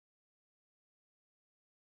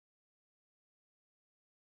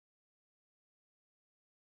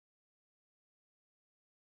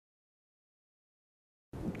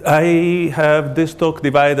I have this talk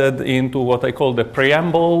divided into what I call the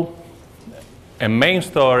preamble, a main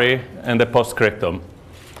story, and a postscriptum.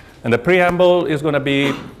 And the preamble is going to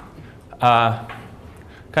be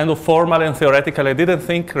kind of formal and theoretical. I didn't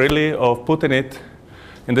think really of putting it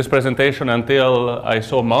in this presentation until I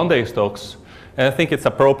saw Monday's talks. And I think it's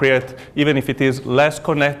appropriate, even if it is less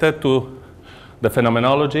connected to the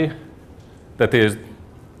phenomenology that is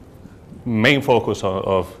main focus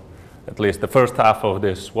of at least the first half of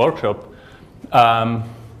this workshop. I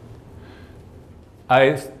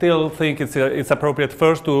still think it's appropriate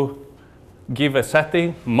first to give a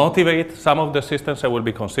setting, motivate some of the systems I will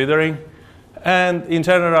be considering, and in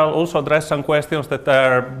general also address some questions that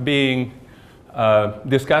are being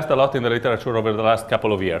discussed a lot in the literature over the last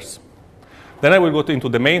couple of years. Then I will go into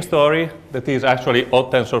the main story, that is actually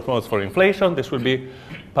odd tensor modes for inflation. This will be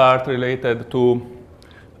part related to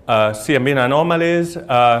CMB anomalies.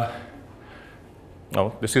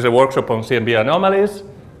 No, this is a workshop on CMB anomalies.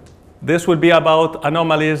 This will be about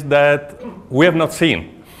anomalies that we have not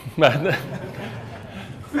seen.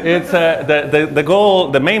 It's the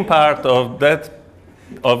goal, the main part of that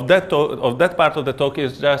part of the talk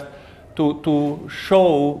is just to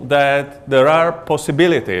show that there are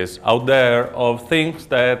possibilities out there of things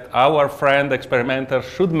that our friend experimenters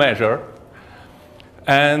should measure,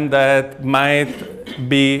 and that might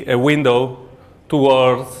be a window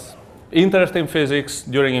towards interest in physics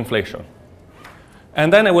during inflation.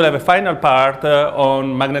 And then I will have a final part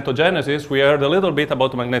on magnetogenesis. We heard a little bit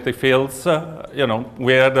about magnetic fields.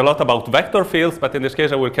 We heard a lot about vector fields, but in this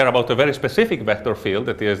case I will care about a very specific vector field,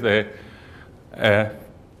 that is the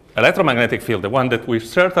electromagnetic field, the one that we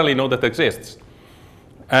certainly know that exists.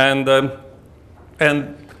 And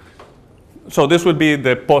so this will be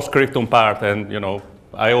the postscriptum part, and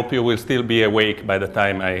I hope you will still be awake by the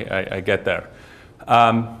time I get there.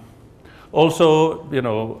 Also,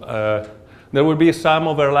 there will be some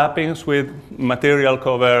overlappings with material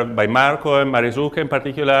covered by Marco and Marizuka in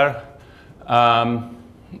particular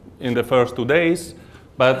in the first 2 days.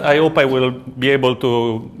 But I hope I will be able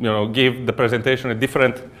to give the presentation a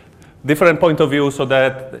different point of view, so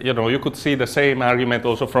that you could see the same argument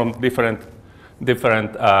also from different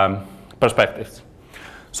perspectives.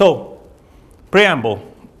 So, preamble.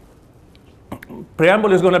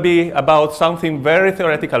 Preamble is going to be about something very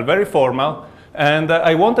theoretical, very formal. And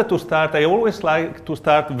I wanted to start, I always like to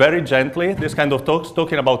start very gently, this kind of talks,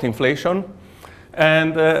 talking about inflation.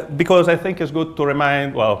 And because I think it's good to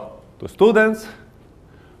remind, well, to students,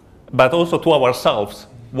 but also to ourselves,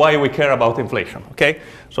 why we care about inflation, okay?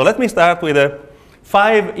 So let me start with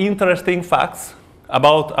 5 interesting facts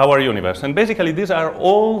about our universe. And basically, these are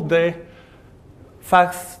all the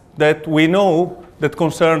facts that we know that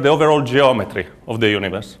concern the overall geometry of the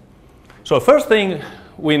universe. So first thing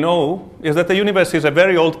we know is that the universe is a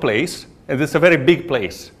very old place, and it's a very big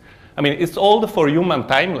place. I mean, it's old for human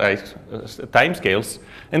timescales,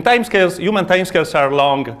 and human timescales are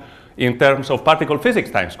long in terms of particle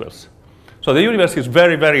physics timescales. So the universe is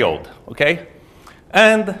very, very old, okay?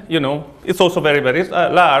 And, it's also very, very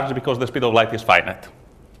large because the speed of light is finite.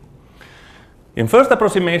 In first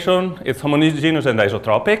approximation, it's homogeneous and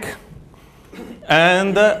isotropic.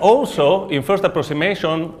 And also, in first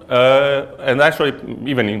approximation, and actually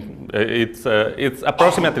even it's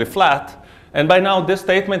approximately flat. And by now, this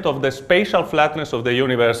statement of the spatial flatness of the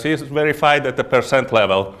universe is verified at the percent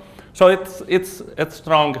level. So it's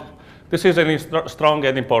strong. This is a strong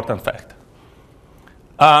and important fact.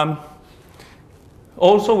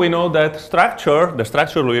 Also, we know that the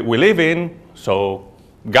structure we live in, so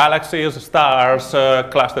galaxies, stars,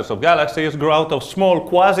 clusters of galaxies, grow out of small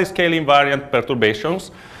quasi-scale invariant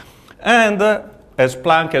perturbations. And as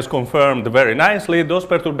Planck has confirmed very nicely, those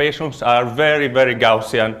perturbations are very, very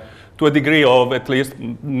Gaussian, to a degree of at least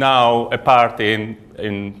now a part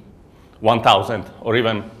in 1,000 or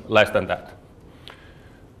even less than that.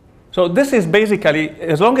 So this is basically,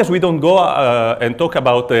 as long as we don't go and talk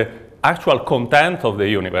about the actual content of the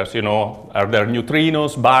universe, are there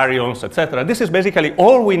neutrinos, baryons, etc. This is basically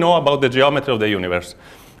all we know about the geometry of the universe.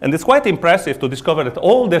 And it's quite impressive to discover that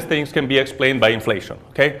all these things can be explained by inflation,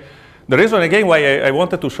 okay? The reason, again, why I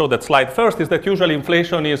wanted to show that slide first is that usually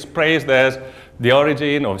inflation is praised as the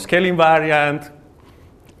origin of scale invariant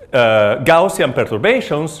Gaussian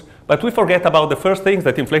perturbations, but we forget about the first things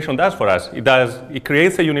that inflation does for us. It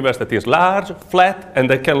creates a universe that is large, flat, and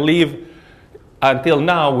that can live until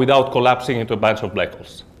now without collapsing into a bunch of black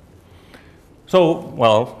holes. So,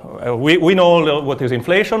 well, we know what is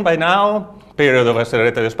inflation by now, period of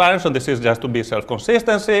accelerated expansion. This is just to be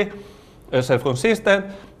self-consistent.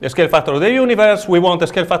 The scale factor of the universe. We want the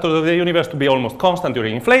scale factor of the universe to be almost constant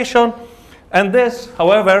during inflation. And this,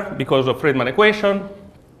 however, because of Friedman equation,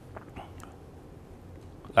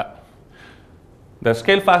 the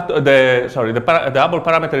scale factor, the Hubble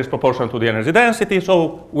parameter is proportional to the energy density,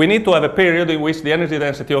 so we need to have a period in which the energy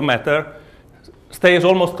density of matter stays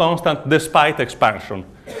almost constant despite expansion.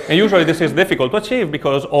 And usually this is difficult to achieve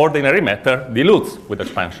because ordinary matter dilutes with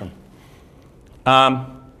expansion.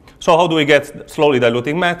 So how do we get slowly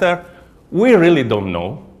diluting matter? We really don't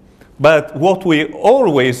know. But what we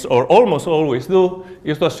always, or almost always do,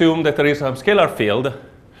 is to assume that there is some scalar field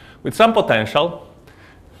with some potential.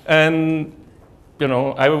 And you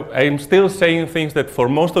know, I'm still saying things that for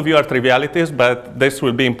most of you are trivialities, but this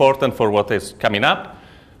will be important for what is coming up.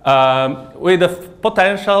 With a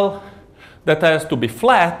potential that has to be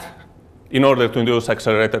flat in order to induce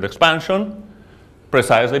accelerated expansion,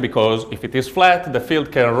 precisely because if it is flat, the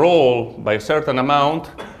field can roll by a certain amount,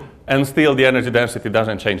 and still the energy density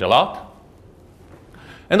doesn't change a lot.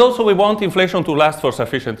 And also we want inflation to last for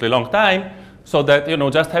sufficiently long time, so that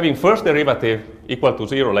just having first derivative equal to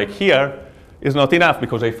 0, like here, is not enough,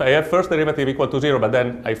 because if I have first derivative equal to 0, but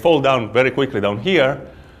then I fall down very quickly down here,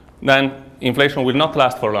 then inflation will not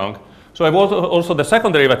last for long. So I want also the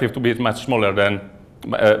second derivative to be much smaller than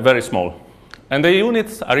very small. And the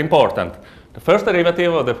units are important. The first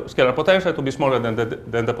derivative of the scalar potential to be smaller than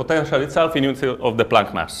the potential itself in units of the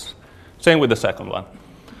Planck mass. Same with the second one.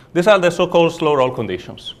 These are the so-called slow roll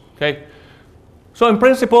conditions. Okay? So in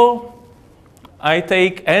principle, I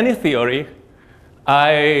take any theory,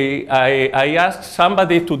 I ask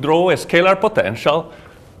somebody to draw a scalar potential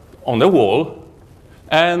on the wall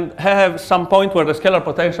and have some point where the scalar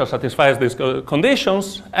potential satisfies these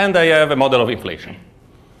conditions, and I have a model of inflation.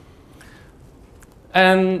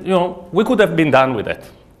 And we could have been done with it.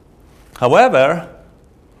 However,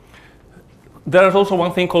 there's also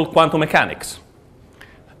one thing called quantum mechanics.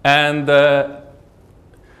 And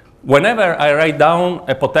whenever I write down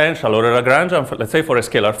a potential or a Lagrangian, let's say for a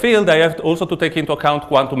scalar field, I have also to take into account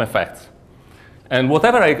quantum effects. And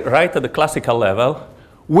whatever I write at the classical level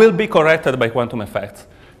will be corrected by quantum effects.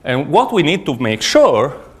 And what we need to make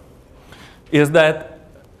sure is that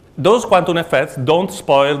those quantum effects don't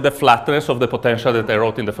spoil the flatness of the potential that I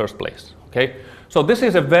wrote in the first place. Okay? So this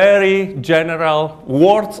is a very general,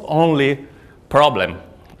 words-only problem.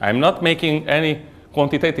 I'm not making any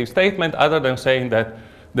quantitative statement other than saying that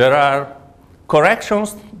there are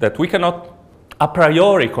corrections that we cannot a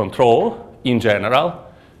priori control in general,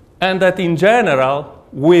 and that in general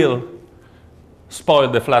will spoil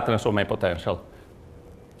the flatness of my potential.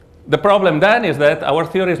 The problem then is that our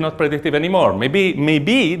theory is not predictive anymore.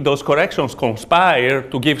 Maybe those corrections conspire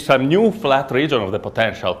to give some new flat region of the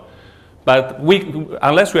potential. But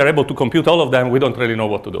unless we are able to compute all of them, we don't really know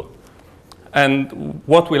what to do. And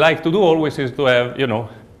what we like to do always is to have,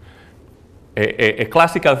 a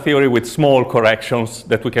classical theory with small corrections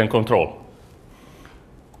that we can control.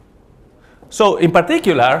 So in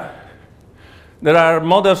particular, there are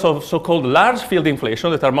models of so-called large field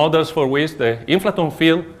inflation that are models for which the inflaton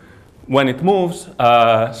field, when it moves,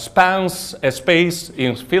 spans a space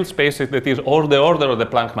in field spaces that is all the order of the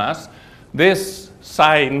Planck mass. This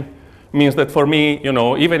sign means that for me,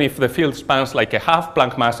 even if the field spans like a half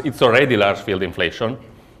Planck mass, it's already large field inflation.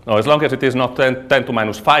 Now, as long as it is not 10 to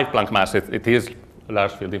minus 5 Planck mass, it is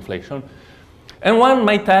large field inflation. And one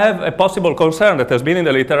might have a possible concern that has been in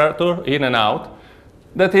the literature, in and out,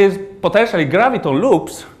 that is potentially graviton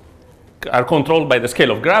loops are controlled by the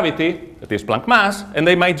scale of gravity, that is Planck mass, and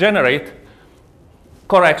they might generate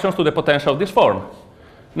corrections to the potential of this form.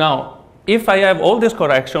 Now, if I have all these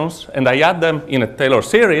corrections and I add them in a Taylor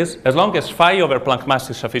series, as long as phi over Planck mass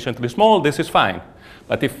is sufficiently small, this is fine.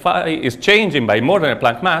 But if phi is changing by more than a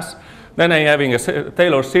Planck mass, then I'm having a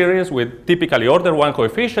Taylor series with typically order 1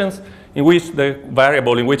 coefficients in which the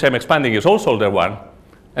variable in which I'm expanding is also order 1.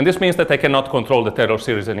 And this means that I cannot control the Taylor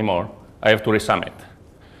series anymore. I have to resum it.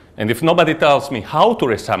 And if nobody tells me how to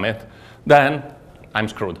resum it, then I'm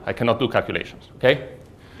screwed. I cannot do calculations. Okay?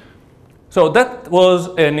 So that was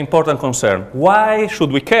an important concern. Why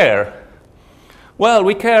should we care? Well,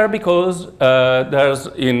 we care because there's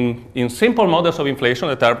in simple models of inflation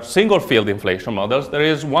that are single field inflation models, there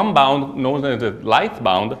is one bound known as the light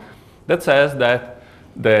bound that says that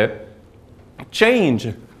the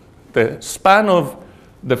change, the span of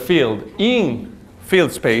the field in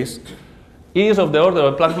field space is of the order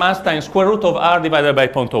of Planck mass times square root of r divided by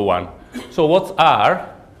 0.01. So what's r?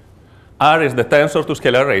 R is the tensor to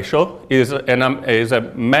scalar ratio, is a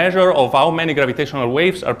measure of how many gravitational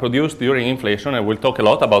waves are produced during inflation, and we'll talk a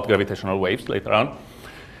lot about gravitational waves later on.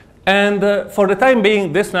 And for the time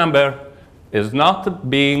being, this number is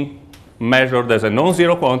not being measured as a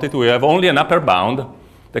non-zero quantity. We have only an upper bound.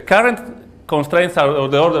 The current constraints are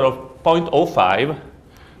of the order of 0.05.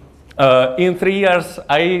 In 3 years,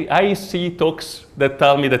 I see talks that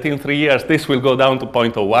tell me that in 3 years this will go down to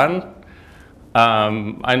 0.01.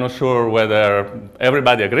 I'm not sure whether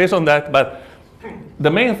everybody agrees on that, but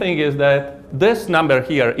the main thing is that this number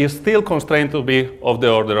here is still constrained to be of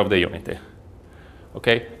the order of the unity.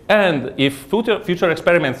 Okay? And if future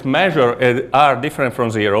experiments measure are different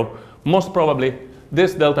from 0, most probably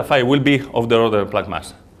this delta phi will be of the order of Planck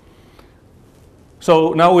mass.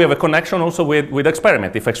 So now we have a connection also with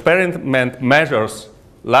experiment. If experiment measures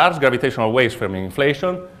large gravitational waves from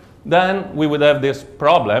inflation, then we would have this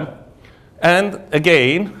problem. And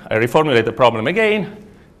again, I reformulate the problem again.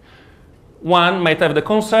 One might have the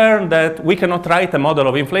concern that we cannot write a model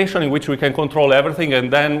of inflation in which we can control everything,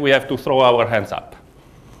 and then we have to throw our hands up.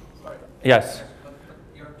 Sorry. Yes? But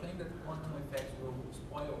your claim that quantum effects will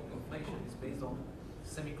spoil inflation is based on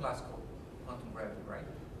semi-classical quantum gravity, right?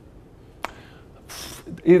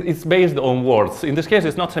 It's based on words. In this case,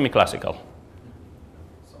 it's not semi-classical.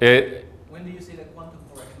 So when do you say that quantum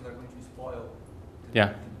corrections are going to spoil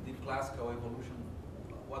the classical evolution?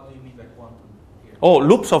 What do you mean by quantum here? Oh,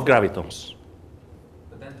 loops of gravitons.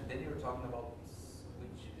 But then you're talking about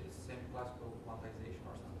which is semi-classical quantization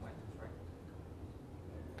or something like this, right?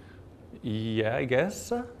 Yeah, I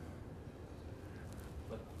guess.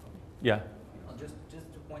 But, yeah. Just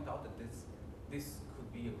to point out that this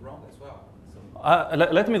could be wrong as well. So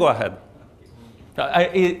Let me go ahead.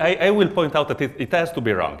 I will point out that it has to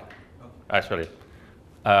be wrong, actually.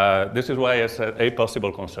 This is why I said a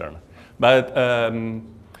possible concern. But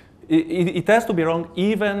it has to be wrong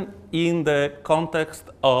even in the context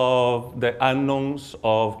of the unknowns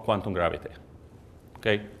of quantum gravity.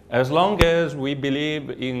 Okay? As long as we believe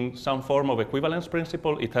in some form of equivalence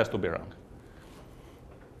principle, it has to be wrong.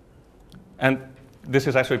 And this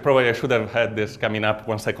is actually probably I should have had this coming up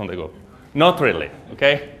 1 second ago. Not really,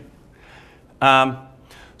 okay?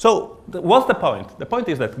 So what's the point? The point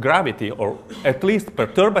is that gravity, or at least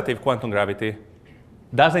perturbative quantum gravity,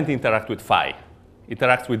 doesn't interact with phi. It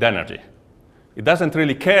interacts with energy. It doesn't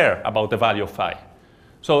really care about the value of phi.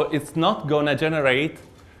 So it's not going to generate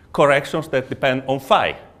corrections that depend on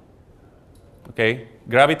phi. Okay?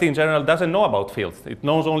 Gravity in general doesn't know about fields. It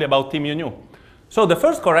knows only about T mu nu. So the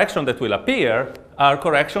first correction that will appear are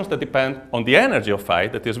corrections that depend on the energy of phi,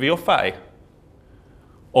 that is V of phi,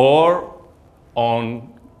 or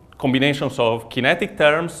on combinations of kinetic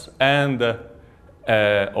terms and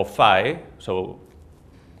of phi, so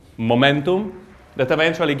momentum, that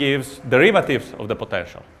eventually gives derivatives of the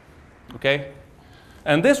potential. Okay?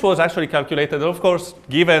 And this was actually calculated, of course,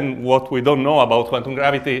 given what we don't know about quantum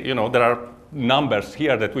gravity, there are numbers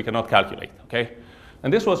here that we cannot calculate. Okay?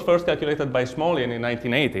 And this was first calculated by Smolin in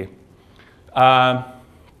 1980.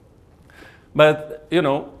 But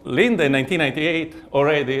Linde in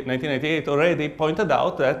 1998 already pointed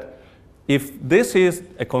out that if this is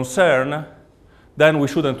a concern, then we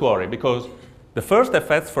shouldn't worry, because the first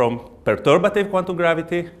effects from perturbative quantum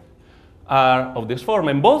gravity are of this form,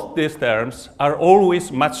 and both these terms are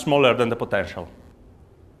always much smaller than the potential.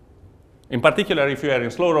 In particular, if you are in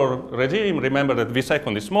slower regime, remember that V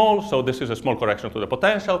second is small, so this is a small correction to the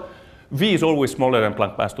potential. V is always smaller than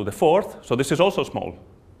Planck mass to the fourth, so this is also small.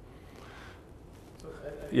 So,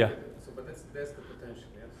 yeah. So, but that's the potential,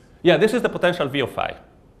 yes? Yeah, this is the potential V of phi. Yeah.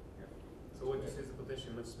 So what you say is the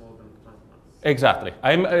potential much smaller than Planck mass? Exactly.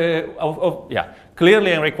 Yeah.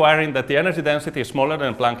 Clearly, I'm requiring that the energy density is smaller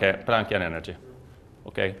than Planckian energy.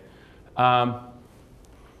 Okay.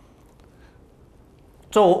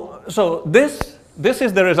 So this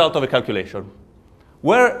is the result of a calculation.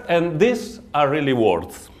 And these are really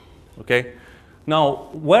words. Okay. Now,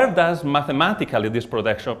 where does mathematically this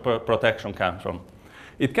protection come from?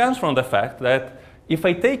 It comes from the fact that if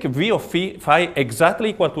I take V of phi exactly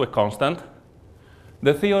equal to a constant,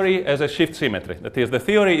 the theory has a shift symmetry. That is, the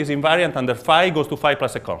theory is invariant under phi goes to phi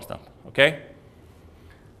plus a constant. Okay?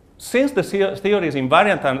 Since the theory is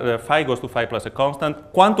invariant under phi goes to phi plus a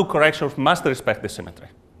constant, quantum corrections must respect this symmetry.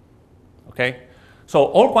 Okay? So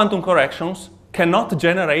all quantum corrections cannot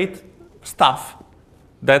generate stuff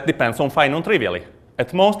that depends on phi non-trivially.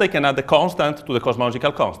 At most, they can add a constant to the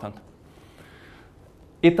cosmological constant.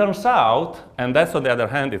 It turns out, and that's on the other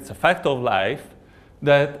hand, it's a fact of life,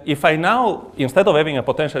 that if I now, instead of having a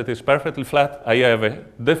potential that is perfectly flat, I have a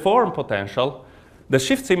deformed potential, the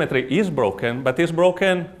shift symmetry is broken, but is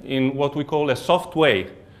broken in what we call a soft way.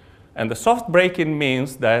 And the soft breaking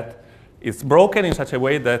means that it's broken in such a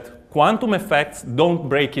way that quantum effects don't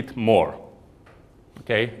break it more.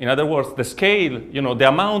 Okay? In other words, the scale, the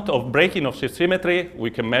amount of breaking of shift symmetry we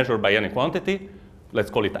can measure by any quantity, let's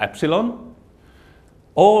call it epsilon.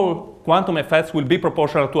 all quantum effects will be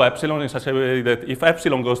proportional to epsilon in such a way that if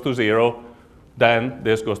epsilon goes to 0, then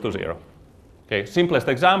this goes to 0. Okay, simplest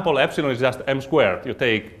example, epsilon is just m squared. You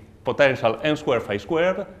take potential m squared phi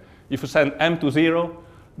squared. If you send m to 0,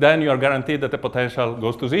 then you are guaranteed that the potential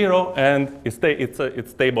goes to 0, and it's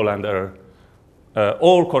stable under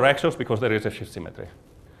all corrections because there is a shift symmetry.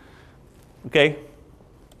 Okay?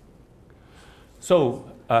 So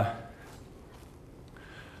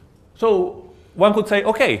one could say,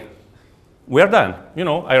 okay, we are done. You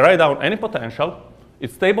know, I write down any potential.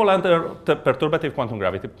 It's stable under the perturbative quantum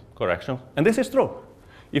gravity correction, and this is true.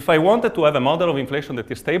 If I wanted to have a model of inflation that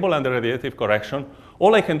is stable under radiative correction,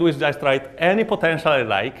 all I can do is just write any potential I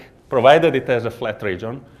like, provided it has a flat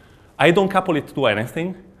region. I don't couple it to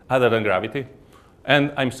anything other than gravity,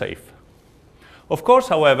 and I'm safe. Of course,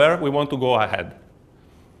 however, we want to go ahead.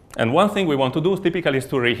 And one thing we want to do typically is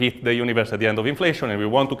to reheat the universe at the end of inflation, and we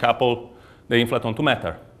want to couple the inflaton to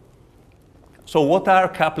matter. So what are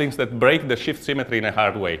couplings that break the shift symmetry in a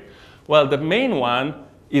hard way? Well, the main one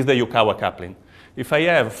is the Yukawa coupling. If I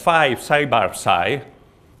have phi psi bar psi,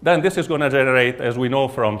 then this is going to generate, as we know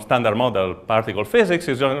from standard model particle physics,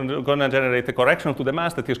 is going to generate a correction to the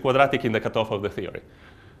mass that is quadratic in the cutoff of the theory.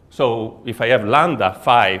 So if I have lambda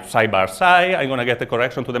phi psi bar psi, I'm going to get a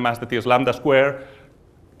correction to the mass that is lambda squared,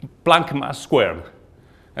 Planck mass squared.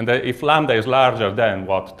 And if lambda is larger than,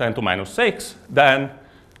 what, 10 to minus 6, then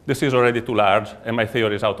this is already too large, and my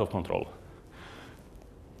theory is out of control.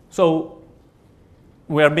 So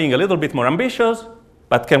we are being a little bit more ambitious,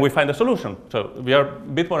 but can we find a solution? So we are a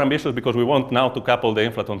bit more ambitious because we want now to couple the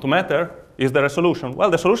inflaton to matter. Is there a solution? Well,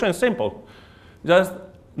 the solution is simple. Just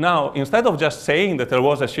now, instead of just saying that there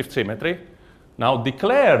was a shift symmetry, now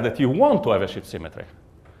declare that you want to have a shift symmetry.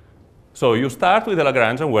 So you start with a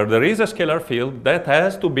Lagrangian where there is a scalar field that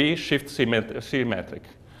has to be shift symmetric.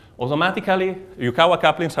 Automatically, Yukawa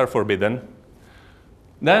couplings are forbidden.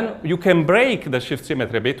 Then you can break the shift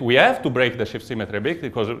symmetry a bit. We have to break the shift symmetry a bit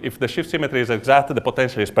because if the shift symmetry is exact, the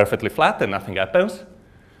potential is perfectly flat and nothing happens.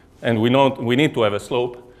 And we need to have a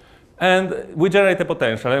slope. And we generate a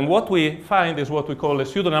potential. And what we find is what we call a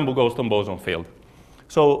pseudo-Nambu-Goldstone boson field.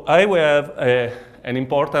 So I will have an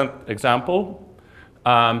important example.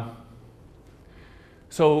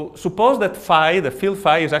 So suppose that phi, the field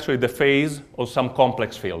phi, is actually the phase of some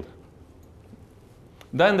complex field.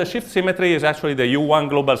 Then the shift symmetry is actually the U1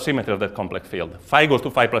 global symmetry of that complex field. Phi goes to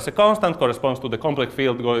phi plus a constant, corresponds to the complex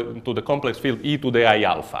field e to the I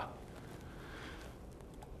alpha.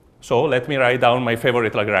 So let me write down my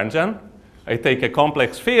favorite Lagrangian. I take a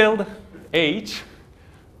complex field, H,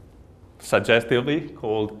 suggestively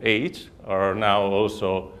called H, or now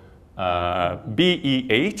also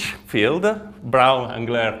BEH field,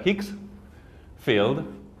 Brown-Angler-Higgs field,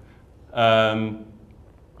 and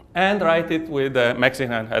write it with the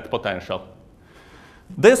Mexican head potential.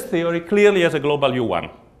 This theory clearly has a global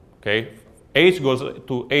U1. Okay? H goes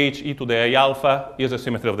to H e to the I alpha is a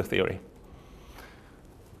symmetry of the theory.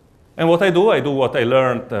 And what I do what I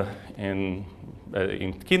learned in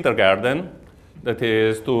kindergarten, that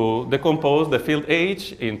is to decompose the field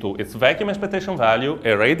H into its vacuum expectation value,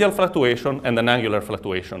 a radial fluctuation, and an angular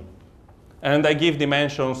fluctuation. And I give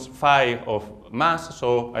dimensions phi of mass,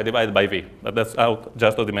 so I divide by V. But that's out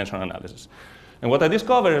just of dimensional analysis. And what I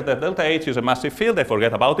discovered is that delta H is a massive field. I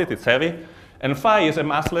forget about it. It's heavy. And phi is a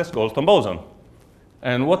massless Goldstone boson.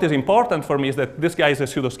 And what is important for me is that this guy is a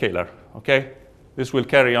pseudoscalar. Okay? This will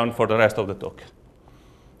carry on for the rest of the talk.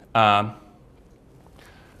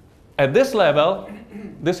 At this level,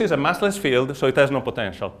 this is a massless field, so it has no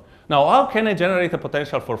potential. Now, how can I generate a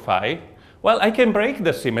potential for phi? Well, I can break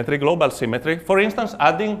the symmetry, global symmetry, for instance,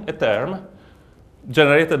 adding a term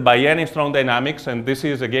generated by any strong dynamics, and this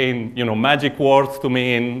is, again, magic words to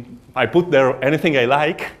mean I put there anything I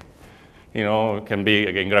like. It can be,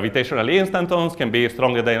 again, gravitational instantons, can be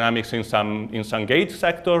stronger dynamics in some gauge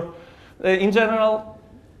sector. In general,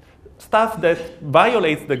 stuff that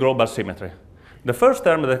violates the global symmetry. The first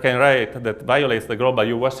term that I can write that violates the global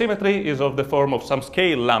U1 symmetry is of the form of some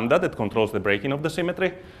scale lambda that controls the breaking of the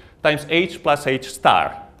symmetry times H plus H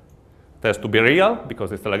star. It has to be real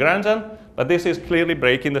because it's a Lagrangian, but this is clearly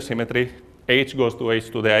breaking the symmetry. H goes to H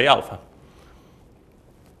to the I alpha.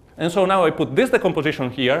 And so now I put this decomposition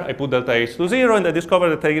here. I put delta H to 0, and I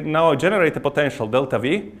discover that I now generate a potential delta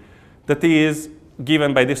V that is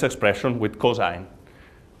given by this expression with cosine.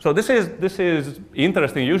 So this is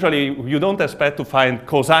interesting. Usually, you don't expect to find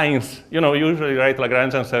cosines. Usually write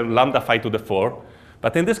Lagrangians have lambda phi to the 4.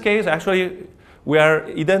 But in this case, actually, we are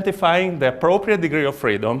identifying the appropriate degree of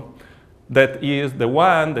freedom that is the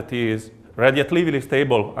one that is radiatively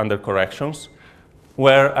stable under corrections,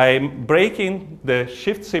 where I'm breaking the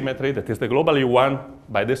shift symmetry, that is the global U1,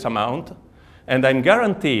 by this amount, and I'm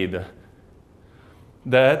guaranteed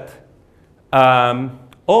that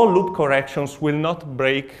all loop corrections will not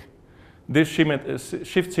break this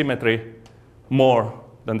shift symmetry more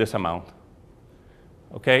than this amount.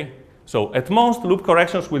 Okay? So at most, loop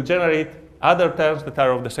corrections will generate other terms that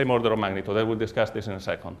are of the same order of magnitude. I will discuss this in a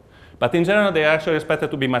second. But in general, they are actually expected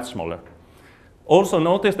to be much smaller. Also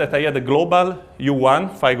notice that I had a global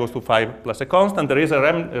U1, phi goes to phi plus a constant. There is a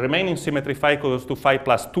remaining symmetry, phi goes to phi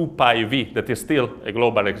plus 2 pi v, that is still a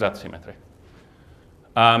global exact symmetry.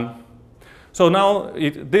 So now,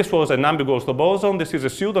 this was a Nambu-Goldstone boson. This is a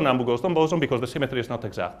pseudo-Nambu-Goldstone boson because the symmetry is not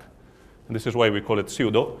exact. And this is why we call it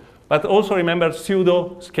pseudo. But also remember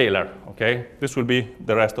pseudo-scalar, okay? This will be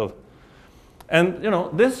the rest of. And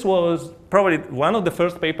this was probably one of the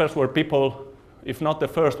first papers where people, if not the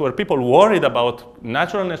first, where people worried about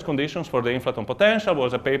naturalness conditions for the inflaton potential.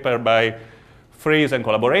 Was a paper by Fries and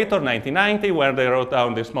collaborator, 1990, where they wrote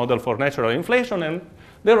down this model for natural inflation, and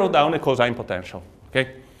they wrote down a cosine potential,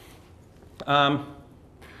 okay?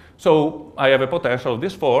 So I have a potential of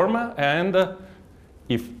this form, and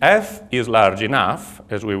if f is large enough,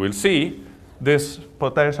 as we will see, this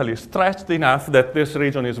potential is stretched enough that this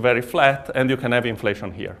region is very flat, and you can have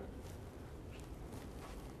inflation here.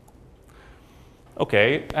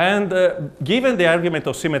 Okay, and given the argument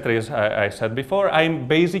of symmetries I said before, I'm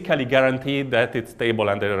basically guaranteed that it's stable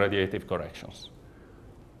under radiative corrections.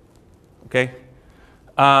 Okay?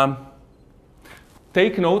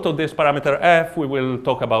 Take note of this parameter f. We will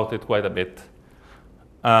talk about it quite a bit.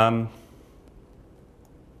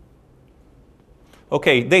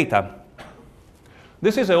 Okay, data.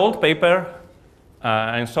 This is an old paper.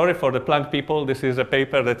 I'm sorry for the Planck people. This is a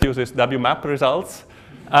paper that uses WMAP results.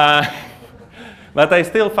 But I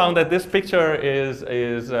still found that this picture it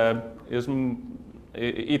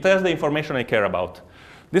has the information I care about.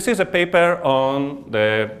 This is a paper on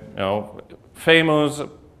the famous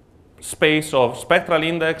space of spectral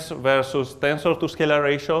index versus tensor to scalar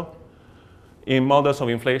ratio in models of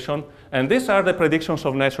inflation. And these are the predictions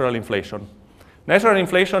of natural inflation. Natural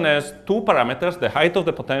inflation has two parameters, the height of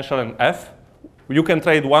the potential and f. You can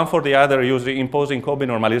trade one for the other using imposing Kobe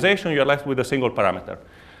normalization. You're left with a single parameter.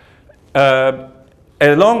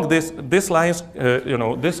 Along these lines,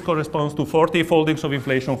 this corresponds to 40 foldings of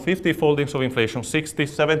inflation, 50 foldings of inflation, 60,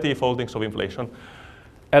 70 foldings of inflation.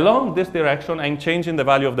 Along this direction, I'm changing the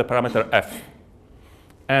value of the parameter f.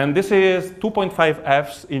 And this is 2.5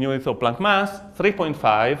 f's in units of Planck mass,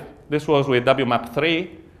 3.5. This was with WMAP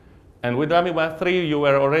 3. And with WMAP 3, you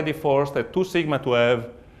were already forced at 2 sigma to have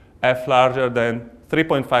f larger than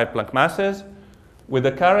 3.5 Planck masses. With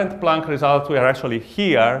the current Planck results, we are actually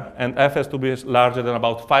here, and f has to be larger than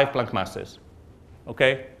about 5 Planck masses.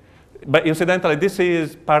 Okay? But incidentally, this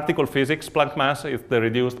is particle physics. Planck mass is the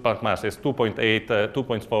reduced Planck mass. It's 2.8,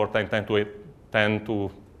 2.4 times 10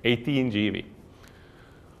 to 18 GeV.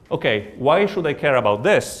 Okay, why should I care about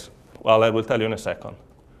this? Well, I will tell you in a second.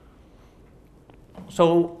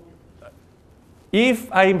 So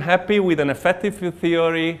if I'm happy with an effective field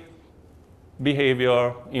theory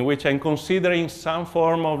behavior in which I'm considering some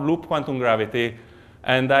form of loop quantum gravity,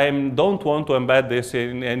 and I don't want to embed this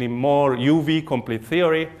in any more UV complete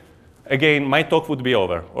theory, again, my talk would be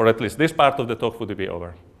over, or at least this part of the talk would be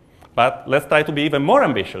over. But let's try to be even more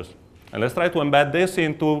ambitious, and let's try to embed this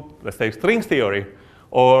into, let's say, string theory,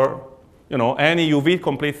 or any UV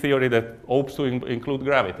complete theory that hopes to include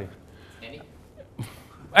gravity.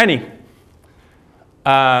 Any?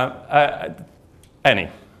 Any.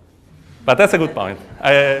 But that's a good point.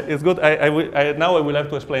 It's good. Now I will have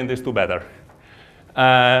to explain this to better.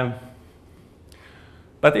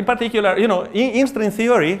 But in particular, in string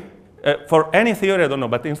theory, for any theory, I don't know,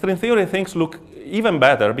 but in string theory, things look even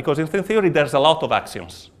better because in string theory, there's a lot of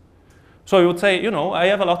axioms. So you would say, I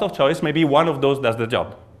have a lot of choice. Maybe one of those does the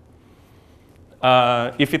job.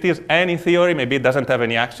 If it is any theory, maybe it doesn't have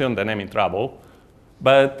any axiom, then I'm in trouble.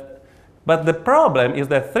 But the problem is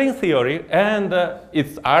that string theory, and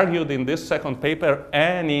it's argued in this second paper,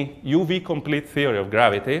 any UV complete theory of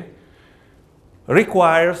gravity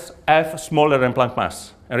requires f smaller than Planck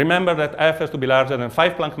mass. And remember that f has to be larger than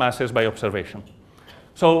 5 Planck masses by observation.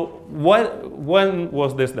 So when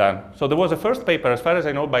was this done? So there was a first paper, as far as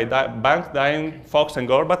I know, by Bank, Dine, Fox, and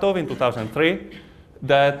Gorbatov in 2003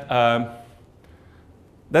 that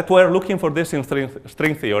were looking for this in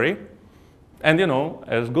string theory. And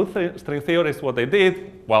as good string theorists, what they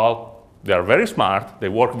did, well, they are very smart, they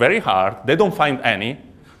work very hard, they don't find any,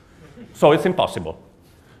 so it's impossible.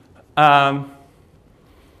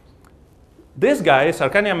 These guys,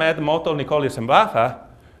 Sarkany Ahmed, Motol, Nicolis, and Baha,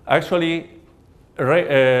 actually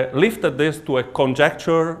lifted this to a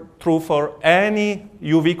conjecture true for any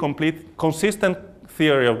UV complete consistent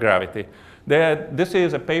theory of gravity. This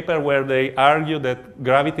is a paper where they argue that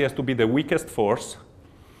gravity has to be the weakest force.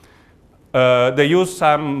 They use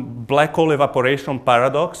some black hole evaporation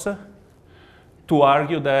paradox to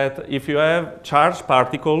argue that if you have charged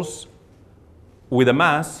particles with a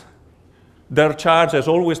mass, their charge has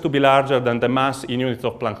always to be larger than the mass in units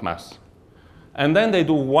of Planck mass. And then they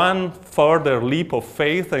do one further leap of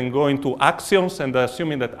faith and go into axioms, and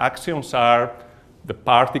assuming that axioms are the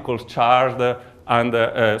particles charged and,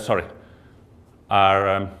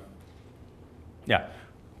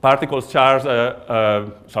 particles charged,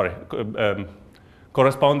 the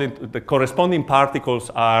corresponding particles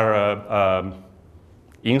are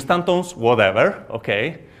instantons, whatever,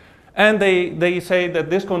 okay? And they say that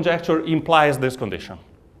this conjecture implies this condition.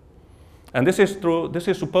 And this is true, this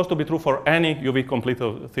is supposed to be true for any UV complete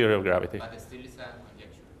theory of gravity. But it still is a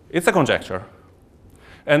conjecture. It's a conjecture.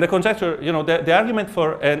 And the conjecture, you know, the argument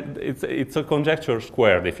for, and it's a conjecture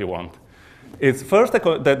squared if you want. It's first,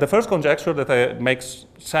 the first conjecture that makes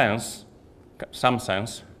sense, some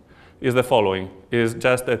sense, is the following, is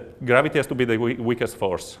just that gravity has to be the weakest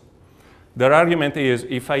force. Their argument is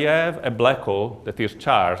if I have a black hole that is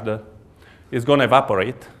charged, it's going to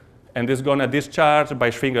evaporate, and it's going to discharge by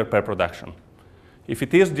Schwinger pair production. If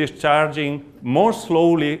it is discharging more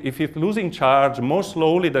slowly, if it's losing charge more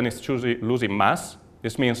slowly than it's losing mass,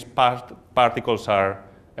 this means particles have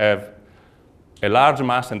a large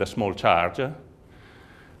mass and a small charge,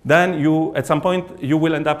 then at some point, you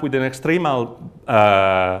will end up with an extremal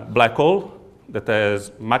black hole that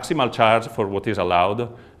has maximal charge for what is allowed,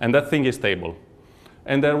 and that thing is stable.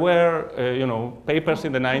 And there were papers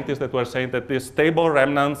in the 90s that were saying that these stable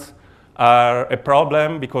remnants are a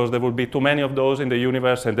problem because there would be too many of those in the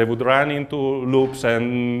universe, and they would run into loops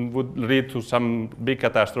and would lead to some big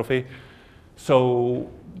catastrophe. So,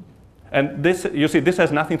 and this, you see, this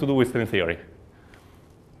has nothing to do with string theory.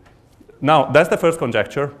 Now, that's the first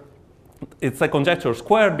conjecture. It's a conjecture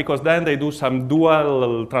squared because then they do some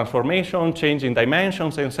dual transformation, changing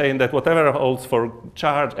dimensions, and saying that whatever holds for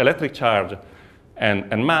charge, electric charge,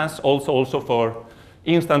 and mass, also for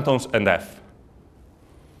instantons and F.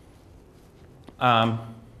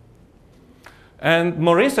 And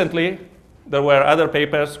more recently, there were other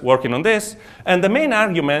papers working on this, and the main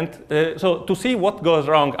argument, so to see what goes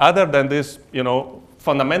wrong, other than this,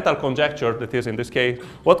 fundamental conjecture that is in this case,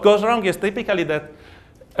 what goes wrong is typically that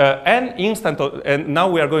an instant, and now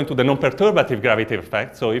we are going to the non-perturbative gravity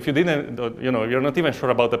effect. So if you didn't, you're not even sure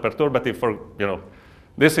about the perturbative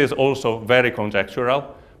this is also very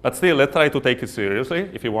conjectural, but still, let's try to take it seriously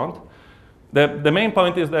if you want. The main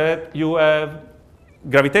point is that you have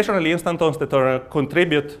gravitational instantons that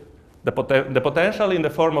contribute the potential in the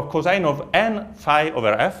form of cosine of n phi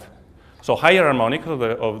over f, so higher harmonic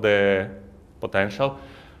of the potential,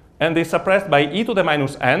 and is suppressed by e to the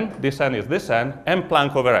minus n, this n is this n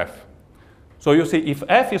Planck over f. So you see, if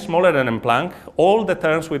f is smaller than n Planck, all the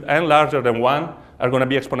terms with n larger than 1 are going to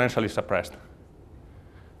be exponentially suppressed.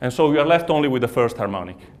 And so we are left only with the first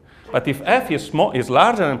harmonic. But if f is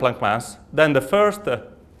larger than Planck mass, then the first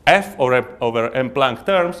f over m Planck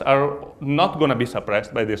terms are not going to be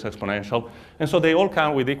suppressed by this exponential. And so they all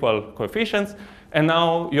come with equal coefficients. And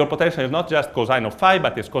now your potential is not just cosine of phi,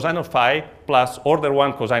 but it's cosine of phi plus order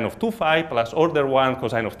 1 cosine of 2 phi plus order 1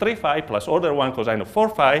 cosine of 3 phi plus order 1 cosine of 4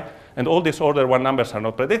 phi. And all these order 1 numbers are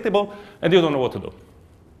not predictable, and you don't know what to do.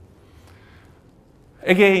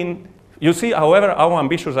 Again, you see, however, how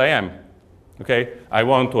ambitious I am. Okay, I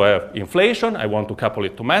want to have inflation, I want to couple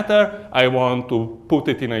it to matter, I want to put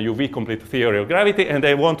it in a UV complete theory of gravity, and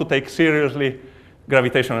I want to take seriously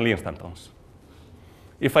gravitational instantons.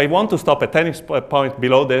 If I want to stop at any point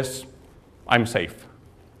below this, I'm safe.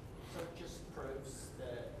 So it just proves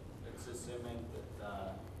that it's assuming that the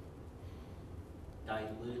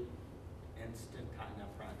dilute instant time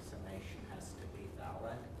approximation has to be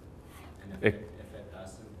valid, and if it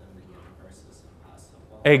doesn't, then the universe is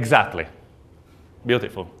impossible. Exactly.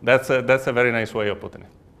 Beautiful. That's a very nice way of putting it.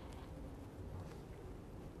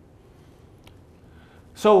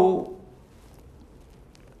 So,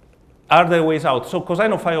 are there ways out? So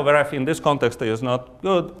cosine of phi over f in this context is not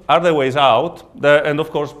good. Are there ways out? And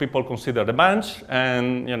of course, people consider the bunch.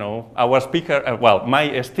 And our speaker,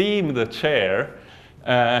 my esteemed chair,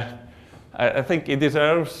 I think it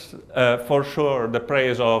deserves for sure the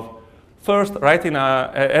praise of first, having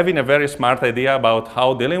a very smart idea about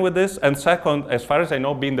how dealing with this, and second, as far as I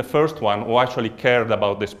know, being the first one who actually cared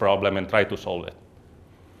about this problem and tried to solve it.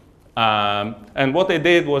 And what they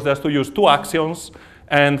did was just to use two axioms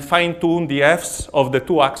and fine-tune the f's of the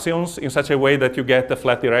two axions in such a way that you get a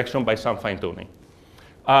flat direction by some fine-tuning.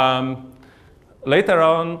 Later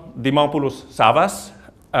on, Dimopoulos Savas,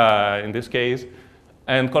 in this case,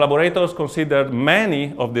 and collaborators considered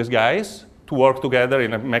many of these guys to work together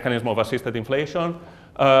in a mechanism of assisted inflation.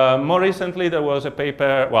 More recently, there was a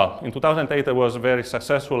paper, well, in 2008, there was a very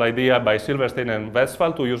successful idea by Silverstein and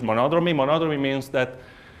Westphal to use monodromy. Monodromy means that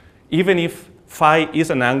even if phi is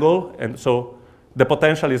an angle, and so the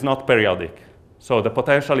potential is not periodic. So the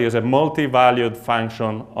potential is a multi-valued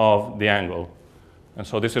function of the angle. And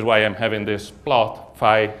so this is why I'm having this plot,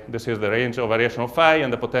 phi. This is the range of variation of phi,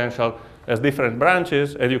 and the potential has different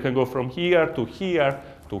branches, and you can go from here to here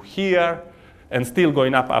to here, and still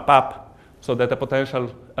going up, up, up, so that the potential,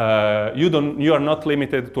 you are not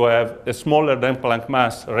limited to have a smaller than Planck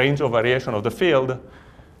mass range of variation of the field,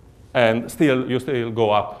 and you still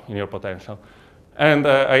go up in your potential. And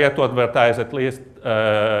I had to advertise at least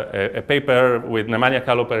a paper with Nemanja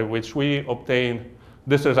Kaluper in which we obtained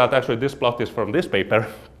this result. Actually, this plot is from this paper,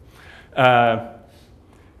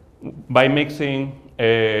 by mixing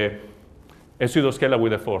a pseudoscalar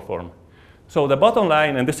with a 4-form. So the bottom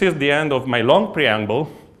line, and this is the end of my long preamble.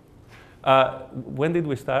 When did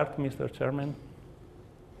we start, Mr. Chairman?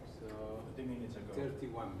 So 30 minutes ago.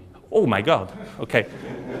 31 minutes. Oh my God, okay.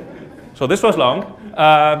 So this was long.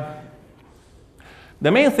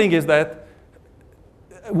 The main thing is that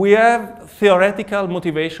we have theoretical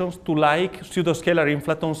motivations to like pseudoscalar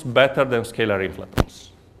inflatons better than scalar inflatons,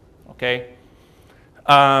 okay?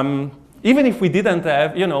 Even if we didn't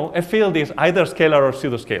have, a field is either scalar or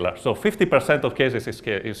pseudoscalar. So 50% of cases is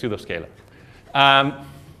pseudoscalar.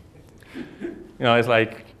 It's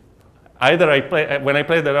like either when I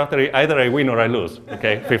play the lottery, either I win or I lose,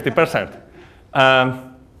 okay, 50%.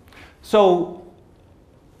 So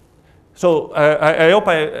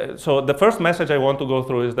the first message I want to go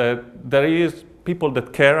through is that there is people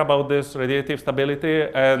that care about this radiative stability,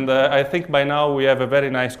 and I think by now we have a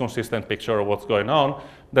very nice consistent picture of what's going on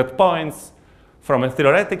that points, from a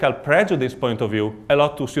theoretical prejudice point of view, a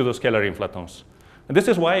lot to pseudoscalar inflatons. And this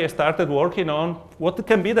is why I started working on what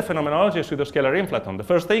can be the phenomenology of pseudoscalar inflaton. The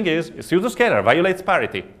first thing is pseudoscalar violates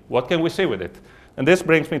parity. What can we see with it? And this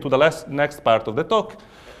brings me to the next part of the talk.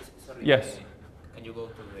 Sorry, yes. Can you go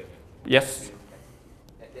to the... Yes.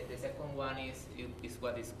 The second one is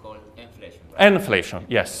what is called inflation, right? Inflation,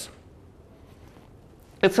 yes.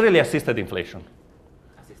 It's really assisted inflation.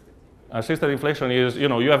 Assisted inflation is,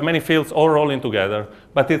 you have many fields all rolling together,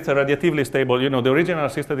 but it's a radiatively stable. The original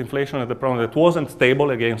assisted inflation is the problem that wasn't stable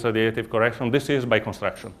against radiative correction. This is by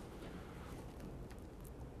construction.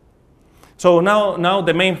 So now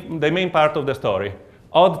the main part of the story.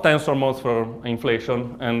 Odd tensor modes for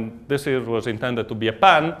inflation, and this was intended to be a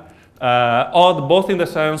pun. Odd both in the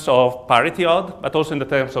sense of parity odd, but also in the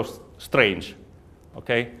terms of strange,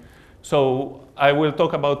 okay? So I will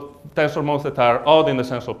talk about tensor modes that are odd in the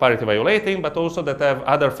sense of parity violating, but also that have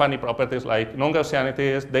other funny properties like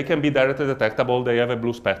nongaussianities. They can be directly detectable. They have a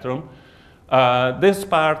blue spectrum. This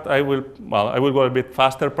part I will go a bit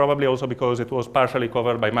faster, probably also because it was partially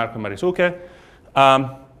covered by Marco and Marisuke.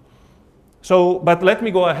 But let me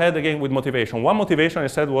go ahead again with motivation. One motivation I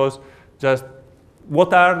said was just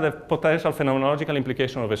what are the potential phenomenological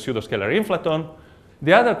implications of a pseudoscalar inflaton?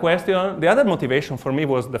 The other motivation for me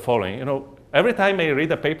was the following. Every time I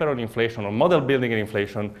read a paper on inflation or model building in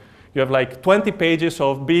inflation, you have like 20 pages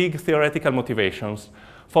of big theoretical motivations,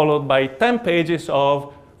 followed by 10 pages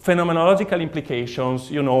of phenomenological implications,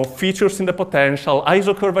 features in the potential,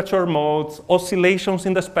 isocurvature modes, oscillations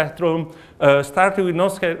in the spectrum, starting with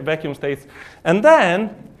non-vacuum states. And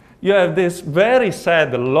then you have this very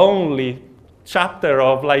sad, lonely chapter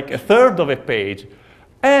of like a third of a page.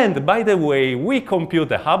 And by the way, we compute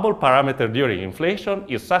the Hubble parameter during inflation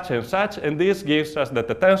is such and such, and this gives us that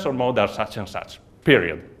the tensor mode are such and such,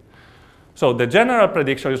 period. So the general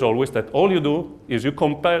prediction is always that all you do is you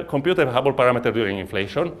compute a Hubble parameter during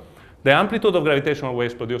inflation. The amplitude of gravitational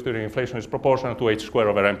waves produced during inflation is proportional to h squared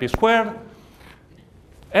over mp squared.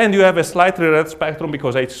 And you have a slightly red spectrum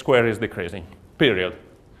because h squared is decreasing, period.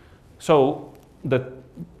 So the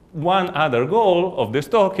one other goal of this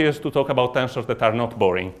talk is to talk about tensors that are not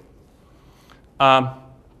boring.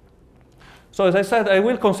 So as I said, I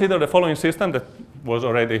will consider the following system that was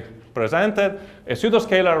already presented. A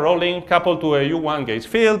pseudoscalar rolling coupled to a U1 gauge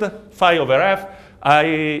field, phi over f.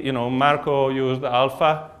 Marco used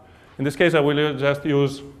alpha. In this case, I will just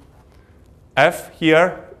use f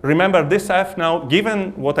here. Remember this f now,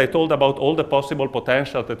 given what I told about all the possible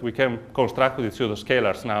potential that we can construct with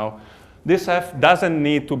pseudoscalars now, this f doesn't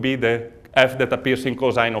need to be the f that appears in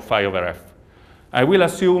cosine of phi over f. I will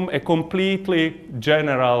assume a completely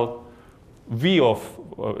general V of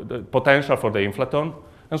the potential for the inflaton.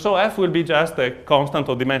 And so F will be just a constant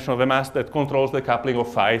of dimension of the mass that controls the coupling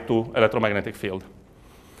of phi to electromagnetic field.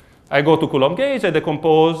 I go to Coulomb gauge, I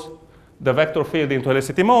decompose the vector field into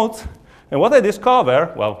helicity modes. And what I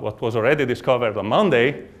discover, well, what was already discovered on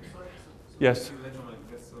Monday, yes?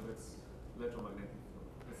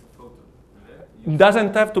 It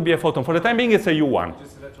doesn't have to be a photon. For the time being, it's a U1.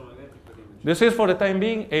 This is, for the time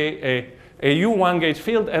being, a U1 gauge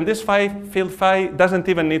field, and this field phi doesn't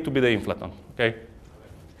even need to be the inflaton, okay?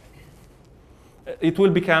 It will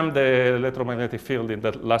become the electromagnetic field in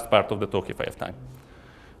the last part of the talk if I have time.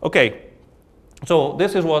 Okay, so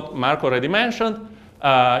this is what Mark already mentioned.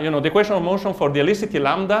 The equation of motion for the helicity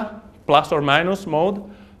lambda plus or minus mode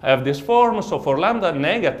have this form. So for lambda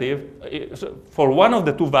negative, for one of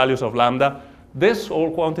the two values of lambda, this whole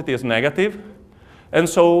quantity is negative. And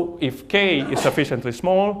so if k is sufficiently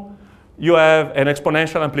small, you have an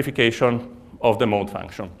exponential amplification of the mode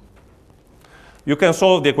function. You can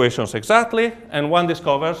solve the equations exactly, and one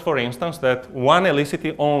discovers, for instance, that one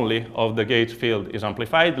helicity only of the gauge field is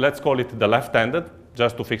amplified. Let's call it the left-handed,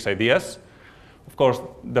 just to fix ideas. Of course,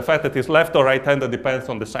 the fact that it's left or right-handed depends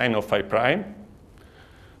on the sign of phi prime.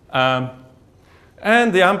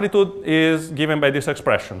 And the amplitude is given by this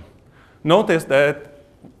expression. Notice that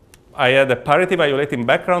I had a parity violating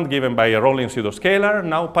background given by a rolling pseudoscalar.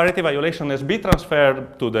 Now parity violation has been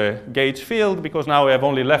transferred to the gauge field because now I have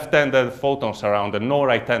only left-handed photons around and no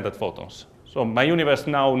right-handed photons. So my universe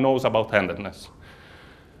now knows about handedness.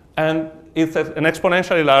 And it's an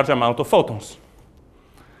exponentially large amount of photons.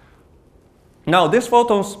 Now these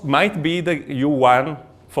photons might be the U1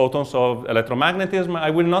 photons of electromagnetism. I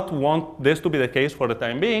will not want this to be the case for the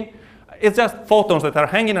time being. It's just photons that are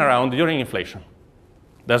hanging around during inflation.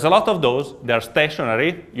 There's a lot of those. They're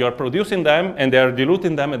stationary. You're producing them, and they're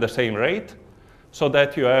diluting them at the same rate, so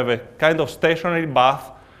that you have a kind of stationary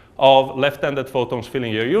bath of left-handed photons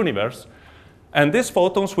filling your universe. And these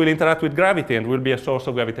photons will interact with gravity and will be a source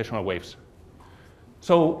of gravitational waves.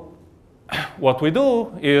 So what we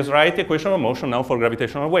do is write the equation of motion now for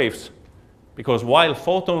gravitational waves. Because while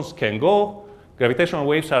photons can go, gravitational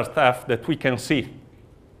waves are stuff that we can see.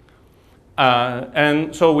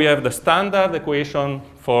 And so we have the standard equation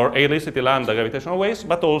for helicity lambda gravitational waves,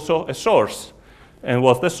 but also a source. And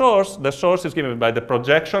what's the source? The source is given by the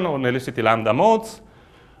projection on helicity lambda modes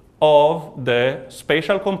of the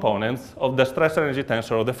spatial components of the stress energy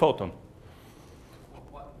tensor of the photon.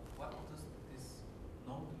 What does this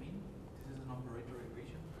node mean? This is an operator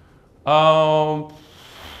equation?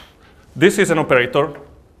 This is an operator.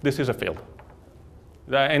 This is a field.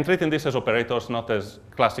 I'm treating this as operators, not as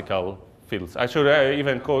classical fields. I should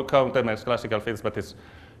even count them as classical fields, but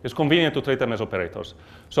it's convenient to treat them as operators.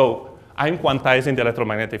 So I'm quantizing the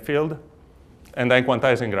electromagnetic field, and I'm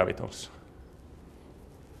quantizing gravitons.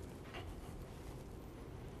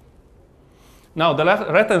 Now, the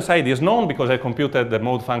right-hand side is known because I computed the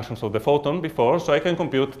mode functions of the photon before, so I can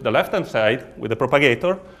compute the left-hand side with the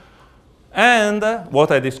propagator. And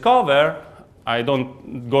what I discover, I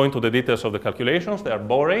don't go into the details of the calculations, they are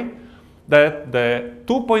boring, that the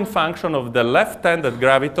two-point function of the left-handed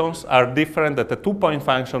gravitons are different than the two-point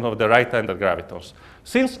function of the right-handed gravitons.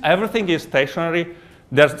 Since everything is stationary,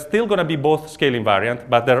 they're still going to be both scale invariant,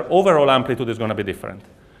 but their overall amplitude is going to be different.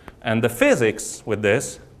 And the physics with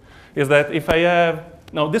this is that if I have,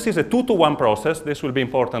 now this is a 2-to-1 process, this will be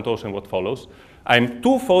important also in what follows. I'm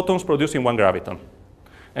two photons producing one graviton.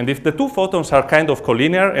 And if the two photons are kind of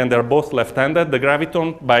collinear and they're both left-handed, the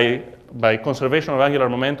graviton, by conservation of angular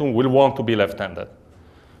momentum, will want to be left-handed.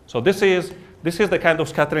 So this is the kind of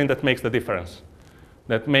scattering that makes the difference,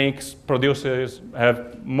 that produces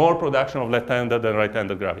have more production of left-handed than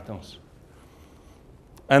right-handed gravitons.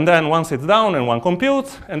 And then one sits down and one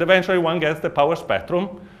computes, and eventually one gets the power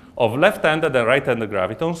spectrum of left-handed and right-handed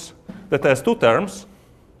gravitons that has two terms.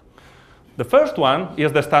 The first one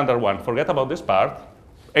is the standard one. Forget about this part.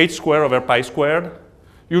 H squared over pi squared.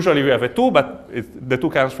 Usually we have a 2, but the 2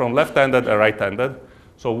 comes from left-handed and right-handed.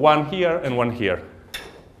 So one here and one here.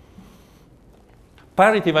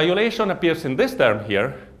 Parity violation appears in this term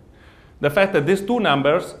here. The fact that these two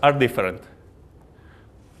numbers are different.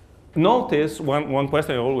 Notice one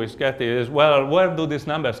question you always get is, well, where do these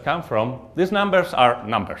numbers come from? These numbers are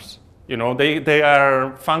numbers. You know, they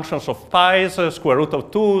are functions of pi's, square root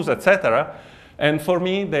of 2's, etc. And for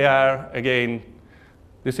me, they are, again,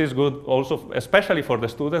 this is good also, especially for the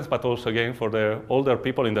students, but also, again, for the older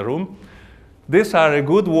people in the room. These are a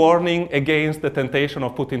good warning against the temptation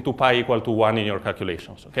of putting 2 pi equal to 1 in your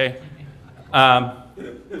calculations, okay?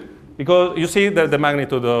 because you see the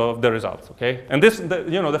magnitude of the results, okay? And this,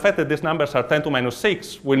 the fact that these numbers are 10 to minus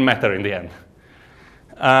 6 will matter in the end.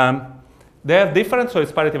 They have different, so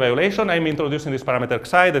it's parity violation. I'm introducing this parameter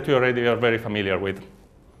xi that you already are very familiar with.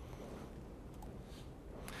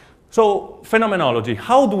 So phenomenology,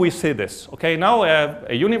 how do we see this? Okay, now we have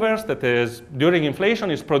a universe that is, during inflation,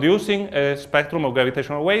 is producing a spectrum of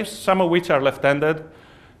gravitational waves, some of which are left-handed,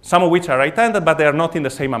 some of which are right-handed, but they are not in the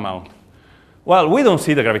same amount. Well, we don't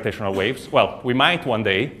see the gravitational waves. Well, we might one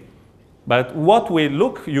day, but what we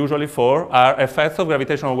look usually for are effects of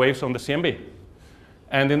gravitational waves on the CMB.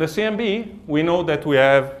 And in the CMB, we know that we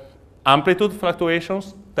have amplitude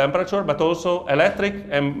fluctuations, temperature, but also electric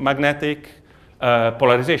and magnetic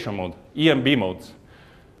polarization mode, E and B modes.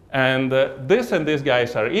 And this and these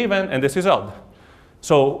guys are even, and this is odd.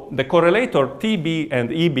 So the correlator TB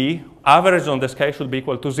and EB, average on the sky should be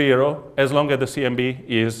equal to 0 as long as the CMB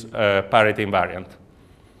is parity invariant.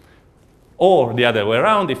 Or the other way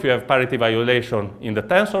around, if you have parity violation in the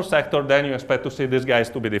tensor sector, then you expect to see these guys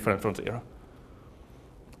to be different from 0.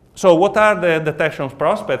 So what are the detection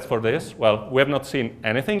prospects for this? Well, we have not seen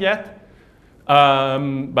anything yet,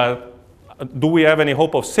 but do we have any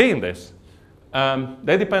hope of seeing this?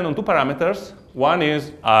 They depend on two parameters. One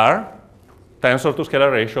is R, tensor to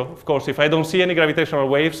scalar ratio. Of course, if I don't see any gravitational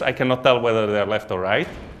waves, I cannot tell whether they're left or right.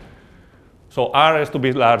 So R has to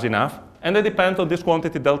be large enough. And they depend on this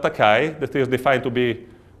quantity delta chi that is defined to be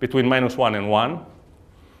between -1 and 1.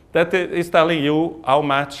 That is telling you how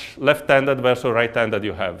much left-handed versus right-handed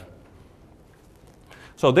you have.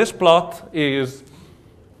 So this plot is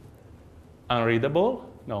unreadable.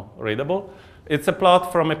 No, readable. It's a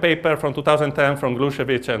plot from a paper from 2010 from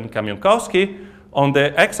Glushevich and Kamionkowski. On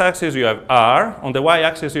the x-axis, you have R. On the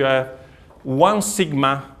y-axis, you have 1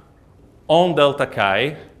 sigma on delta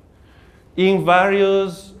chi in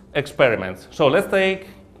various experiments. So let's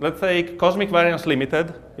take cosmic variance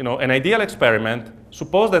limited, an ideal experiment.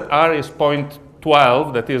 Suppose that R is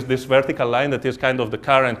 0.12, that is this vertical line that is kind of the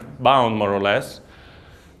current bound, more or less.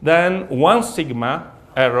 Then 1 sigma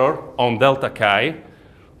error on delta chi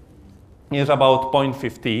is about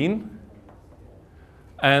 0.15.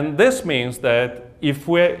 And this means that if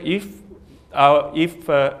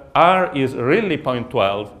R is really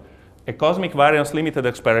 0.12, a cosmic variance limited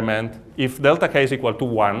experiment, if delta chi is equal to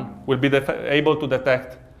 1, will be able to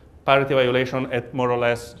detect parity violation at more or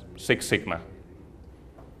less 6 sigma.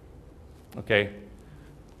 Okay,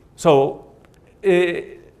 so,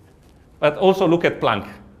 but also look at Planck.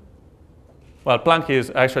 Well, Planck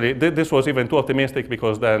is actually, this was even too optimistic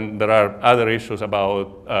because then there are other issues about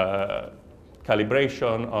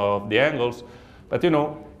calibration of the angles. But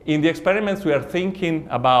in the experiments we are thinking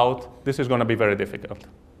about, this is going to be very difficult.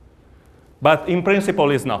 But in principle,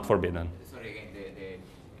 it's not forbidden. Sorry, again,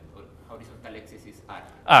 the horizontal axis is R.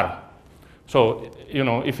 R. So,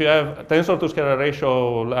 if you have tensor to scalar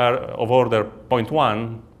ratio of order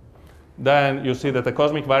 0.1, then you see that the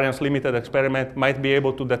cosmic variance limited experiment might be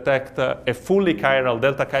able to detect a fully chiral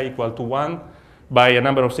delta chi equal to 1 by a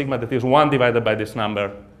number of sigma that is 1 divided by this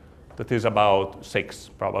number, that is about 6,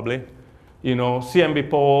 probably. CMB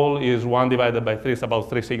pole is 1 divided by 3, is about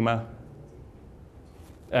 3 sigma.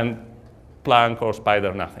 And Planck or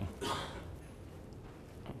Spider, nothing.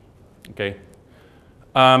 Okay.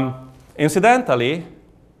 Incidentally,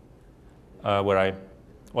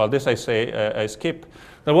 this I skip.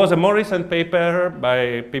 There was a more recent paper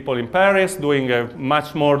by people in Paris doing a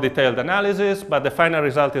much more detailed analysis, but the final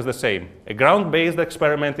result is the same. A ground-based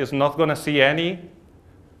experiment is not going to see any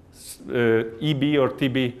EB or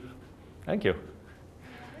TB. Thank you.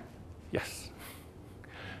 Yes.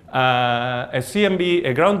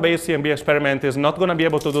 A ground-based CMB experiment is not going to be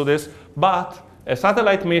able to do this, but a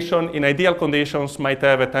satellite mission in ideal conditions might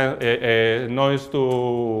have a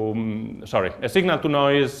signal to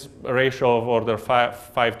noise ratio of order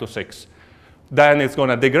 5 to 6. Then it's going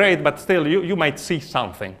to degrade, but still you might see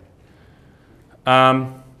something.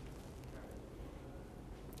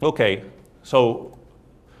 Okay, so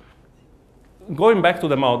going back to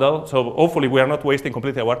the model, so hopefully we are not wasting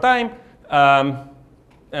completely our time,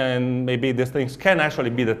 and maybe these things can actually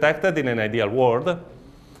be detected in an ideal world.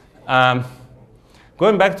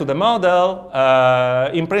 Going back to the model,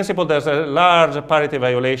 in principle, there's a large parity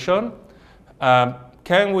violation.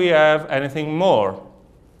 Can we have anything more?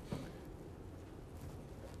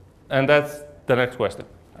 And that's the next question,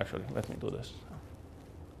 actually. Let me do this.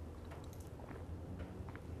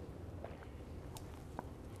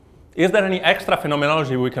 Is there any extra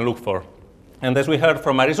phenomenology we can look for? And as we heard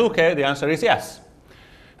from Marizuke, the answer is yes.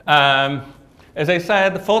 As I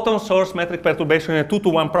said, photon source metric perturbation in a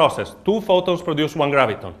 2-to-1 process. 2 photons produce 1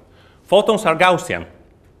 graviton. Photons are Gaussian.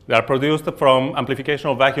 They are produced from amplification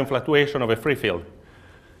of vacuum fluctuation of a free field.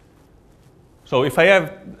 So if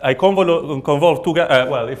I convolve two,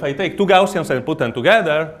 well, if I take two Gaussians and put them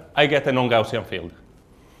together, I get a non-Gaussian field.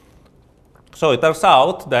 So it turns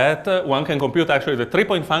out that one can compute actually the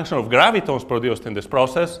 3-point function of gravitons produced in this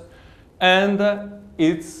process, and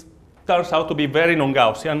it turns out to be very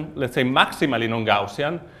non-Gaussian, let's say maximally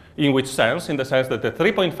non-Gaussian. In which sense? In the sense that the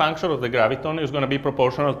 3-point function of the graviton is going to be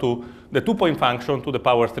proportional to the 2-point function to the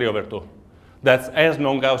power 3/2. That's as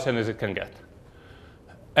non-Gaussian as it can get.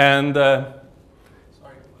 And sorry.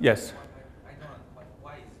 yes. I don't.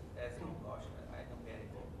 Why is as non-Gaussian? I don't get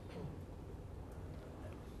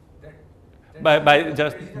it. By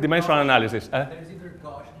just dimensional Gaussian, analysis. There's either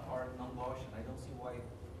Gaussian or non-Gaussian. I don't see why.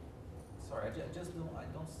 Sorry, I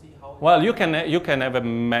don't see how. Well, you can have a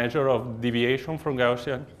measure of deviation from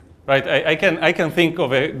Gaussian, right? I can think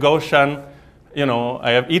of a Gaussian. You know,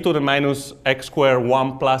 I have e to the minus x squared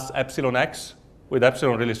 1 plus epsilon x, with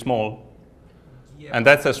epsilon really small, Yeah, and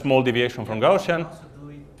that's a small deviation from Gaussian.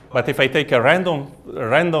 But if I take a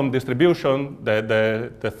random distribution,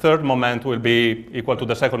 the third moment will be equal to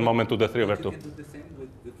the second moment to the 3/2. You can do the same with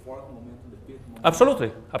the fourth momentum, the fifth momentum.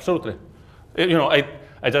 Absolutely, absolutely. You know,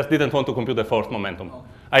 I just didn't want to compute the fourth momentum. Oh.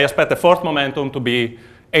 I expect the fourth momentum to be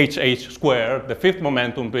hh squared, the fifth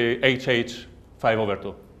momentum be hh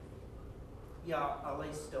 5/2. Yeah, all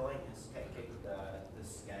he's doing is taking the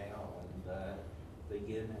scale and the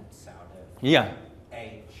units out of Yeah.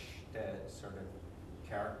 h to sort of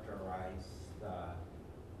characterize the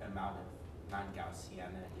amount of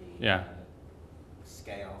non-Gaussianity Yeah. in a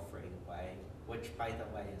scale-free way, which, by the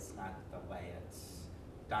way, is not the way it's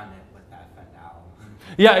done it with FNL.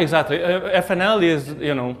 Yeah, exactly. FNL is,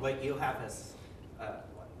 you know. What you have is,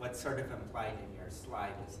 what's sort of implied in your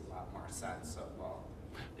slide is a lot more sensible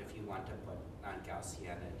if you want to put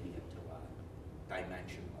non-Gaussianity into a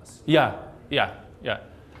dimensionless form. Yeah, yeah, yeah.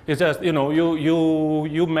 It's just, you know,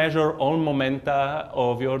 you measure all momenta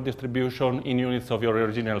of your distribution in units of your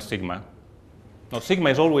original sigma. Now, sigma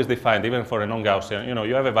is always defined, even for a non-Gaussian. You know,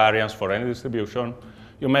 you have a variance for any distribution.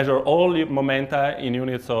 You measure all the momenta in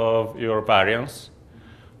units of your variance.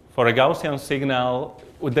 For a Gaussian signal,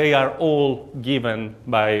 they are all given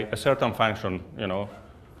by a certain function, you know.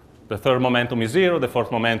 The third momentum is 0, the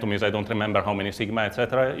fourth momentum is I don't remember how many sigma,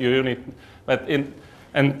 etc.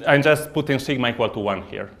 And I'm just putting sigma equal to 1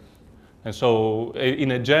 here. And so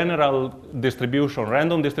in a general distribution,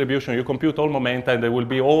 random distribution, you compute all momenta, and they will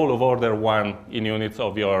be all of order 1 in units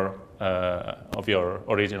of your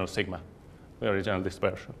original sigma, the original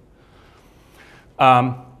dispersion.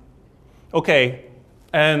 Okay,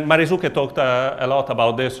 and Marizuke talked a lot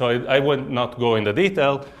about this, so I will not go into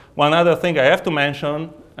detail. One other thing I have to mention,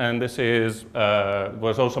 and this is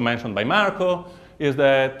was also mentioned by Marco, is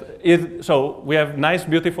that so we have nice,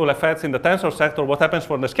 beautiful effects in the tensor sector. What happens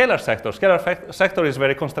for the scalar sector? Scalar sector is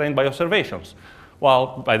very constrained by observations.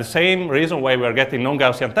 Well, by the same reason why we're getting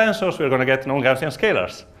non-Gaussian tensors, we're going to get non-Gaussian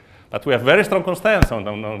scalars. But we have very strong constraints on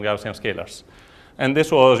the non-Gaussian scalars. And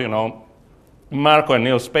this was, you know, Marco and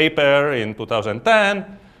Neil's paper in 2010.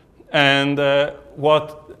 And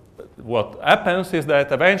what happens is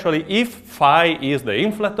that eventually, if phi is the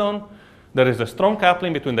inflaton, there is a strong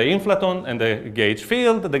coupling between the inflaton and the gauge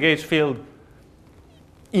field. The gauge field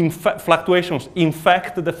fluctuations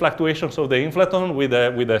infect the fluctuations of the inflaton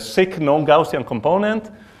with a sick non-Gaussian component.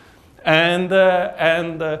 And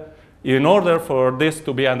in order for this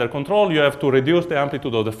to be under control, you have to reduce the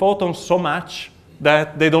amplitude of the photons so much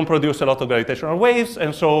that they don't produce a lot of gravitational waves,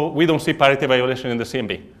 and so we don't see parity violation in the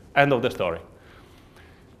CMB. End of the story.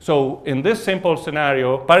 So in this simple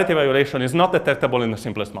scenario, parity violation is not detectable in the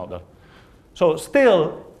simplest model. So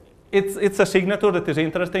still, it's a signature that is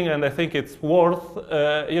interesting, and I think it's worth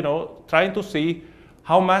you know, trying to see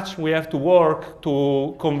how much we have to work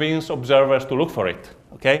to convince observers to look for it.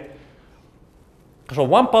 Okay? So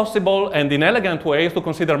one possible and inelegant way is to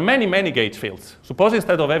consider many, many gauge fields. Suppose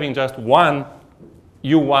instead of having just one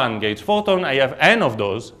U1 gauge photon, I have n of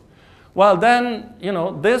those. Well, then, you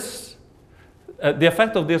know, this the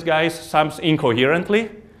effect of these guys sums incoherently,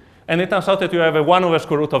 and it turns out that you have a 1 over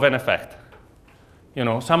square root of n effect. You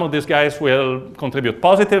know, some of these guys will contribute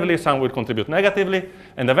positively, some will contribute negatively,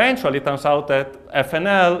 and eventually it turns out that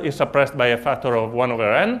FNL is suppressed by a factor of 1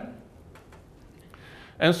 over n.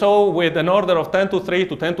 And so with an order of 10 to 3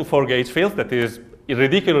 to 10 to 4 gauge field that is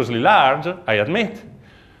ridiculously large, I admit,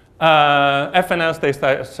 FNL stays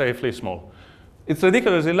safely small. It's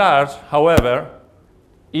ridiculously large, however,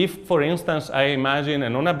 if, for instance, I imagine a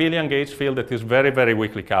non-abelian gauge field that is very, very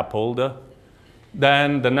weakly coupled,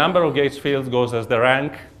 then the number of gauge fields goes as the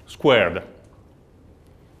rank squared.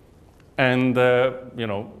 And you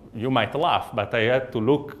know, you might laugh, but I had to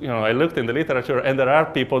look, you know, I looked in the literature, and there are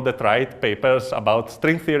people that write papers about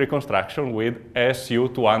string theory construction with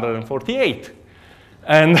SU248.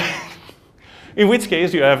 And in which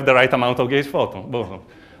case you have the right amount of gauge photon, boson.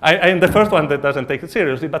 I'm the first one that doesn't take it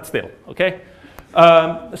seriously, but still, okay?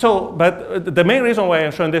 But the main reason why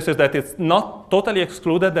I'm showing this is that it's not totally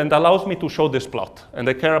excluded and allows me to show this plot, and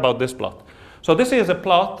I care about this plot. So this is a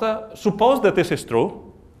plot, suppose that this is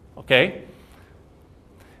true, okay?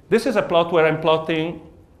 This is a plot where I'm plotting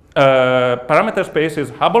parameter space is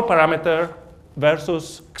Hubble parameter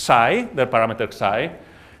versus psi, the parameter psi.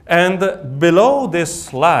 And below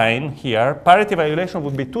this line here, parity violation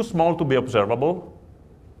would be too small to be observable.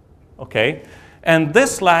 Okay? And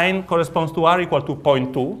this line corresponds to r equal to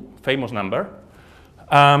 0.2, famous number.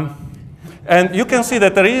 And you can see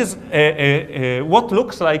that there is what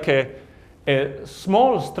looks like a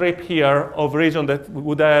small strip here of region that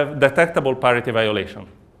would have detectable parity violation.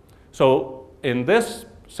 So in this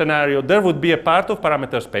scenario, there would be a part of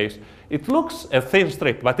parameter space. It looks a thin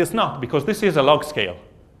strip, but it's not, because this is a log scale.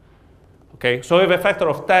 Okay, so we have a factor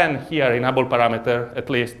of 10 here in Hubble parameter, at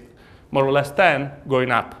least more or less 10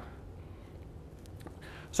 going up.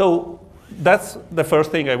 So that's the first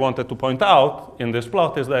thing I wanted to point out in this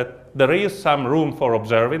plot, is that there is some room for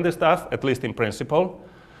observing this stuff, at least in principle.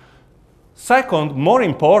 Second, more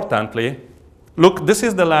importantly, look, this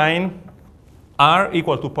is the line r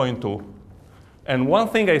equal to 0.2. And one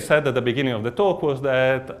thing I said at the beginning of the talk was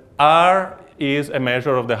that r is a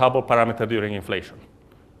measure of the Hubble parameter during inflation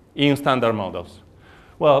in standard models.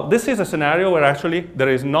 Well, this is a scenario where actually there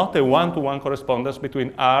is not a one-to-one correspondence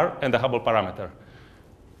between r and the Hubble parameter.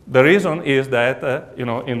 The reason is that you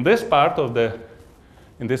know, in this part of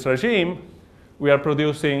in this regime, we are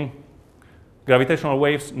producing gravitational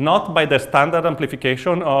waves not by the standard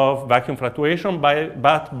amplification of vacuum fluctuation,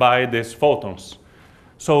 but by these photons.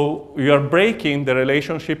 So you are breaking the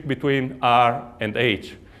relationship between R and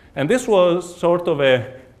H. And this was sort of a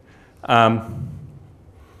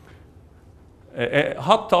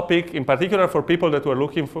hot topic, in particular for people that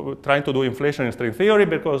were trying to do inflation in string theory,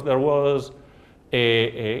 because there was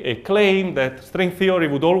a claim that string theory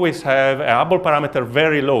would always have a Hubble parameter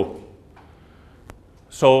very low.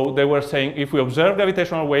 So they were saying, if we observe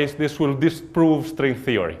gravitational waves, this will disprove string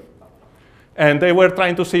theory. And they were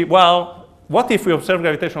trying to see, well, what if we observe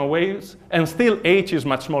gravitational waves and still H is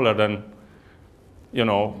much smaller than, you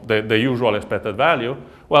know, the usual expected value?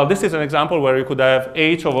 Well, this is an example where you could have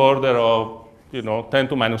H of order of, you know, 10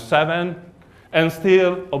 to minus 7 and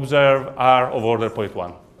still observe R of order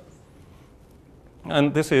 0.1.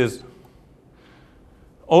 And this is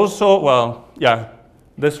also, well, yeah,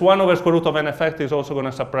 this 1 over square root of n effect is also going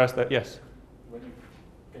to suppress that. Yes?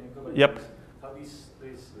 Can you comment yep. how this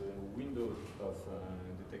window of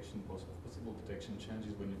detection, possible detection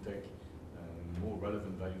changes when you take more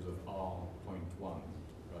relevant values of R.1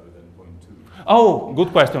 rather than 0.2? Oh,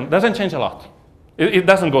 good question. Doesn't change a lot. It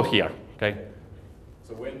doesn't go here, okay?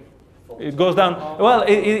 So when? It goes down. Well,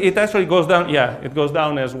 it actually goes down. Yeah, it goes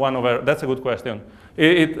down as 1 over. That's a good question.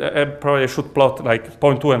 It probably should plot like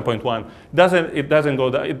 0.2 and 0.1. It doesn't go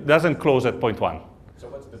down. It doesn't close at 0.1. So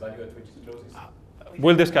what's the value at which it closes?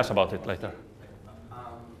 We'll discuss about it later.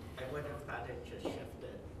 I would have thought it just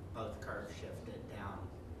shifted, both curves shifted down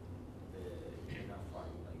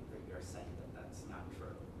uniformly, but you're saying that that's not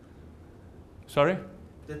true. Sorry?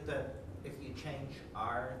 If you change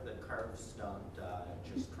R, the curves don't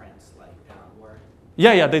just translate downward?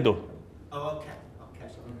 Yeah, they do. Oh, okay.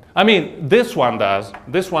 I mean, this one does.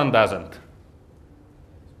 This one doesn't.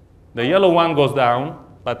 The yellow one goes down,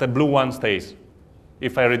 but the blue one stays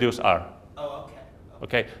if I reduce R. Oh, okay.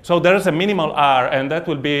 Okay, so there is a minimal R, and that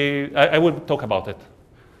will be, I will talk about it.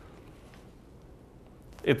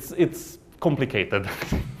 It's complicated.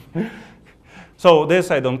 So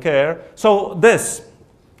this I don't care. So this,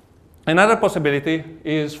 another possibility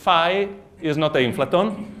is phi is not an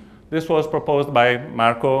inflaton. This was proposed by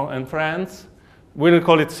Marco and friends. We'll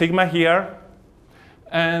call it sigma here.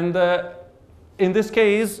 And in this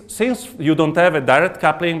case, since you don't have a direct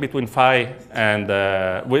coupling between phi and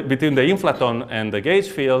between the inflaton and the gauge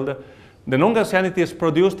field, the nongaussianities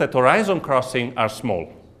produced at horizon crossing are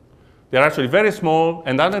small. They're actually very small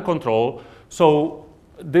and under control. So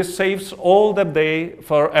this saves all the day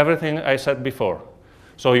for everything I said before.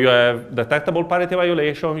 So you have detectable parity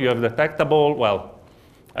violation. You have detectable, well,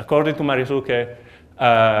 according to Marizuke,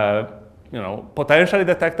 you know, potentially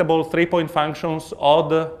detectable 3-point functions,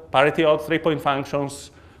 parity odd 3-point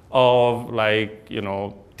functions of like, you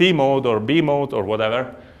know, T mode or B mode or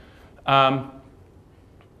whatever.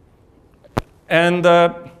 And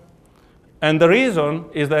And the reason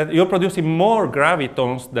is that you're producing more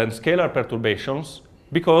gravitons than scalar perturbations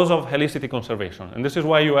because of helicity conservation. And this is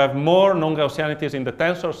why you have more non-Gaussianities in the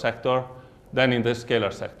tensor sector than in the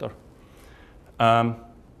scalar sector.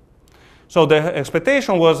 So the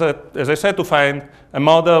expectation was, as I said, to find a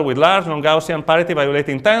model with large non-Gaussian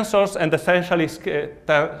parity-violating tensors and essentially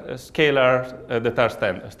scalars that are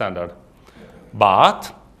standard.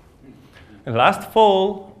 But last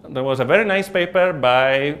fall, there was a very nice paper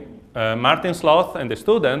by Martin Sloth and the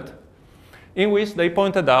student in which they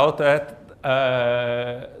pointed out that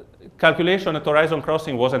calculation at horizon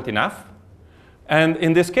crossing wasn't enough. And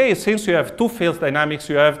in this case, since you have two field dynamics,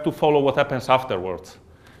 you have to follow what happens afterwards.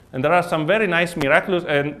 And there are some very nice miraculous,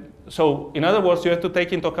 and so in other words, you have to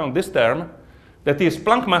take into account this term that is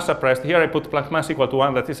Planck mass suppressed. Here I put Planck mass equal to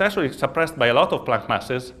 1, that is actually suppressed by a lot of Planck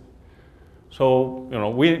masses. So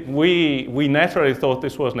we naturally thought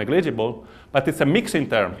this was negligible, but it's a mixing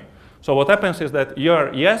term. So what happens is that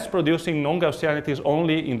you're, yes, producing non-Gaussianities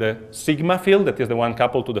only in the sigma field, that is the one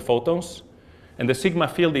coupled to the photons, and the sigma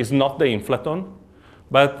field is not the inflaton,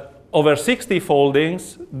 but over 60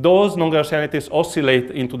 foldings, those non-Gaussianities oscillate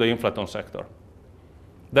into the inflaton sector.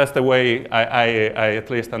 That's the way I at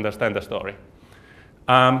least understand the story.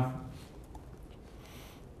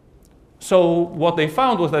 So what they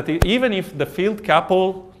found was that even if the field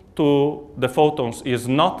coupled to the photons is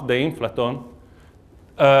not the inflaton,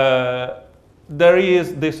 there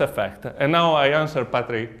is this effect. And now I answer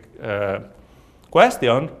Patrick's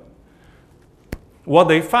question. What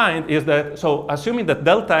they find is that, so assuming that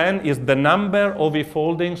delta n is the number of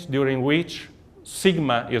e-foldings during which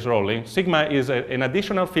sigma is rolling, sigma is an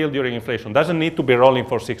additional field during inflation, doesn't need to be rolling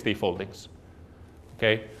for 60 foldings.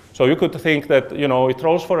 Okay? So you could think that it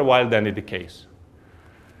rolls for a while, then it decays.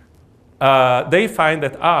 They find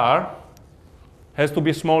that R has to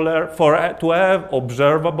be smaller to have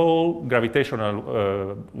observable gravitational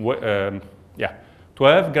to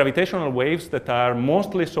have gravitational waves that are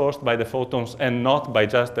mostly sourced by the photons and not by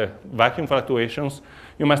just the vacuum fluctuations.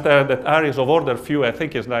 You must have that R is of order few, I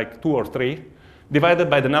think is like 2 or 3, divided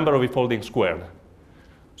by the number of e-foldings squared.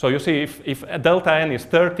 So you see, if delta n is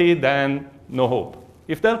 30, then no hope.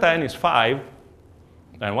 If delta n is 5,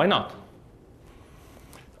 then why not?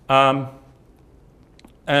 And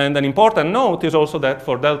an important note is also that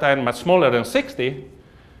for delta n much smaller than 60,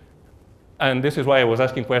 and this is why I was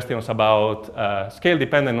asking questions about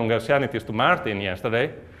scale-dependent non-Gaussianities to Martin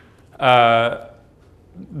yesterday,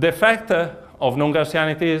 the effect of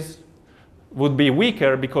non-Gaussianities would be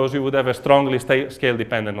weaker because you would have a strongly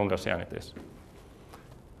scale-dependent non-Gaussianities.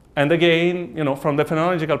 And again, from the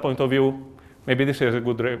phenomenological point of view, maybe this is a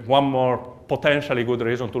good one more potentially good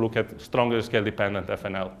reason to look at strongly scale-dependent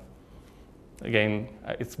FNL. Again,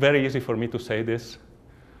 it's very easy for me to say this.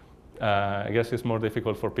 I guess it's more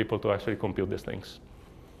difficult for people to actually compute these things.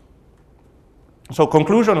 So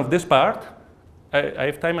conclusion of this part, I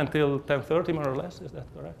have time until 10:30 more or less, is that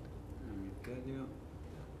correct?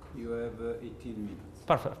 You have 18 minutes.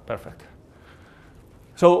 Perfect.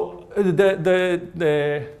 So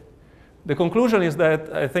the conclusion is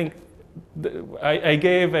that I think I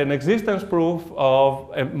gave an existence proof of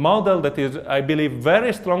a model that is, I believe,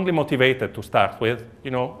 very strongly motivated to start with,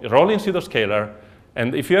 rolling pseudoscalar.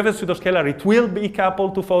 And if you have a pseudoscalar, it will be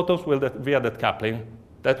coupled to photons via that coupling.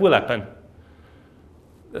 That will happen.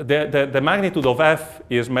 The magnitude of f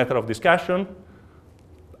is a matter of discussion,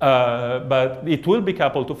 but it will be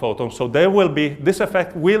coupled to photons. So there will be, this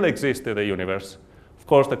effect will exist in the universe. Of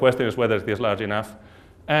course, the question is whether it is large enough.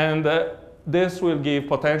 And this will give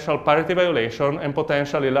potential parity violation and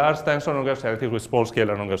potentially large tensor non-Gaussianities with small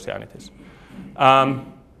scalar non-Gaussianities.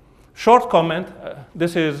 Short comment,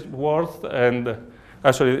 this is worth, and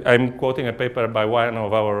actually I'm quoting a paper by one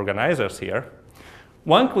of our organizers here.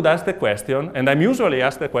 One could ask the question, and I'm usually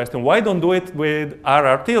asked the question, why don't do it with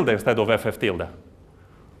RR tilde instead of FF tilde?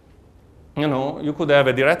 You could have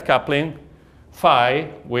a direct coupling phi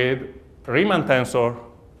with Riemann tensor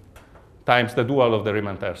times the dual of the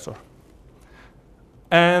Riemann tensor.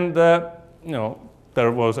 And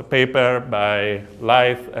there was a paper by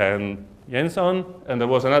Leith and Jensen, and there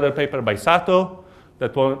was another paper by Sato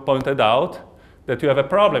that pointed out that you have a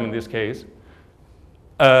problem in this case.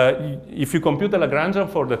 If you compute the Lagrangian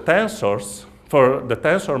for the tensors, for the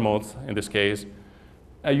tensor modes in this case,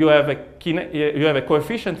 you have a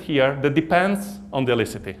coefficient here that depends on the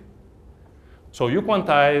helicity. So you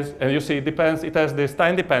quantize, and you see it has this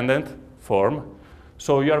time-dependent form.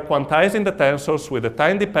 So you are quantizing the tensors with a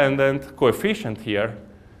time-dependent coefficient here,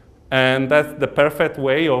 and that's the perfect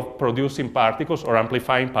way of producing particles or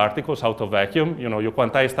amplifying particles out of vacuum. You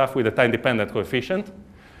quantize stuff with a time-dependent coefficient.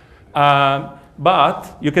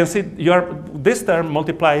 but you can see this term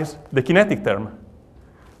multiplies the kinetic term.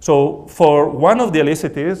 So for one of the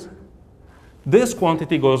helicities, this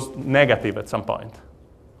quantity goes negative at some point.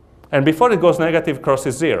 And before it goes negative,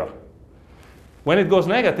 crosses 0. When it goes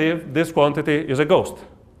negative, this quantity is a ghost.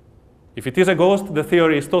 If it is a ghost, the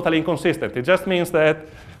theory is totally inconsistent. It just means that,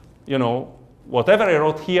 whatever I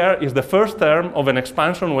wrote here is the first term of an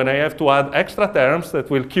expansion when I have to add extra terms that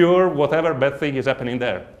will cure whatever bad thing is happening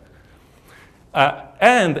there.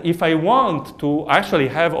 And if I want to actually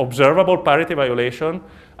have observable parity violation,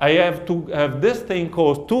 I have to have this thing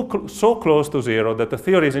so close to 0 that the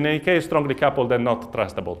theory is in any case strongly coupled and not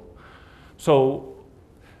trustable. So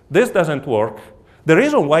this doesn't work. The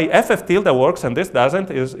reason why FF tilde works and this doesn't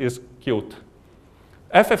is cute.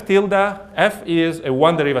 FF tilde, F is a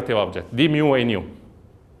one derivative object, d mu a nu.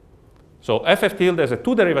 So FF tilde is a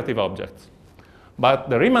two derivative object. But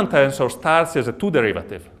the Riemann tensor starts as a two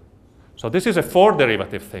derivative. So this is a four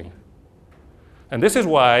derivative thing. And this is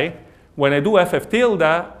why when I do FF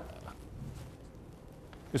tilde,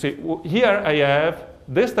 you see, here I have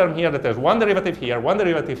this term here that has one derivative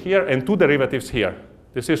here, and two derivatives here.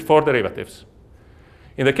 This is four derivatives.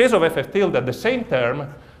 In the case of FF tilde, the same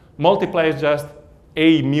term multiplies just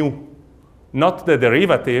a mu, not the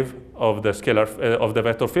derivative of the scalar of the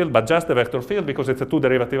vector field, but just the vector field because it's a two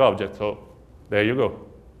derivative object. So there you go.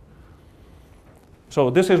 So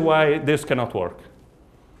this is why this cannot work.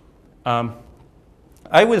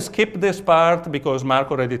 I will skip this part because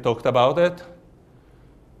Mark already talked about it.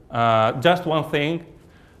 Just one thing.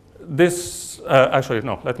 This, actually,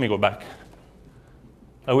 no, let me go back.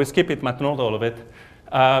 I will skip it, but not all of it.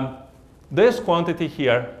 This quantity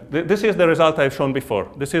here, this is the result I've shown before.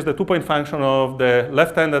 This is the two-point function of the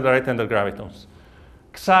left-handed, right-handed gravitons.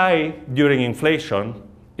 Psi during inflation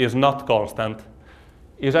is not constant.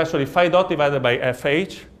 It's actually phi dot divided by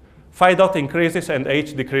fh. Phi dot increases and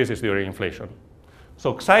h decreases during inflation.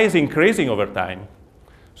 So psi is increasing over time.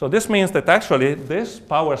 So this means that actually this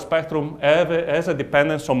power spectrum has a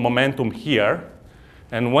dependence on momentum here.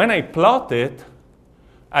 And when I plot it,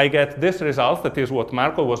 I get this result, that is what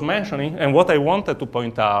Marco was mentioning. And what I wanted to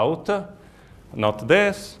point out, not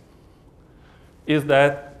this, is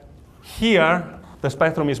that here the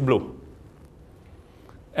spectrum is blue.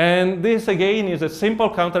 And this, again, is a simple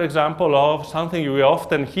counterexample of something you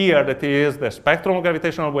often hear, that is the spectrum of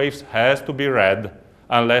gravitational waves has to be red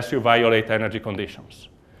unless you violate energy conditions.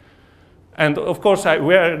 And of course,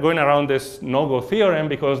 we are going around this no-go theorem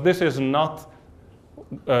because this is not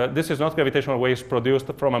gravitational waves produced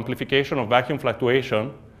from amplification of vacuum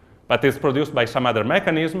fluctuation, but it's produced by some other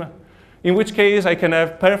mechanism, in which case I can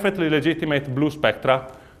have perfectly legitimate blue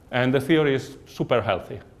spectra, and the theory is super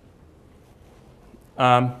healthy.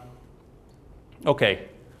 OK,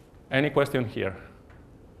 any question here?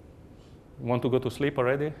 Want to go to sleep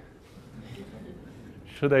already?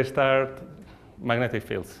 Should I start magnetic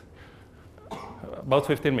fields? About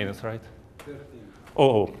 15 minutes, right? 13.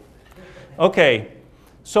 Oh, OK.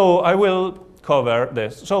 So I will cover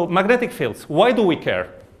this. So magnetic fields, why do we care?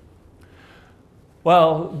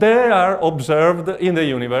 Well, they are observed in the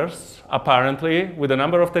universe, apparently, with a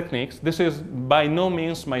number of techniques. This is by no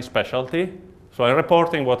means my specialty, so I'm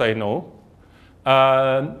reporting what I know.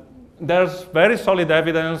 There's very solid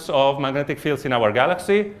evidence of magnetic fields in our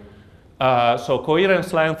galaxy. So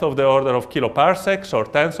coherence length of the order of kiloparsecs or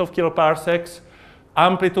tens of kiloparsecs,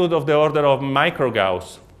 amplitude of the order of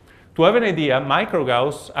microgauss. To have an idea,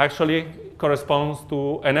 microgauss actually corresponds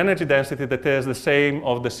to an energy density that is the same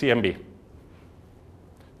of the CMB.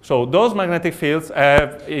 So those magnetic fields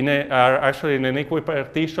are actually in an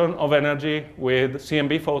equipartition of energy with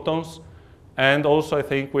CMB photons, and also, I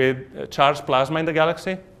think, with charged plasma in the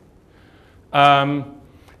galaxy.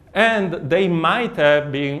 And they might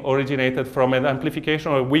have been originated from an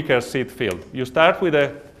amplification of a weaker seed field. You start with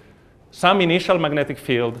some initial magnetic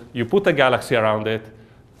field, you put a galaxy around it,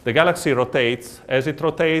 the galaxy rotates. As it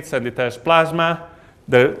rotates and it has plasma,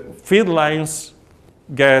 the field lines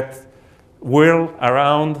whirl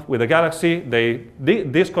around with the galaxy, they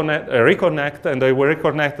reconnect, and they will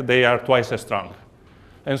reconnect, they are twice as strong.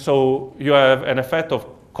 And so you have an effect of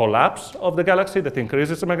collapse of the galaxy that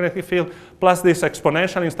increases the magnetic field, plus this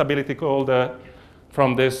exponential instability called,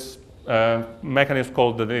 from this mechanism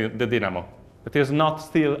called the dynamo. It is not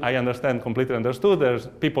still, I understand, completely understood. There's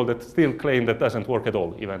people that still claim that doesn't work at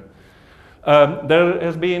all, even. There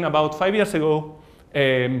has been, about 5 years ago,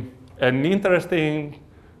 an interesting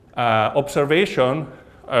observation.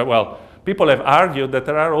 Well, people have argued that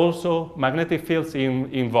there are also magnetic fields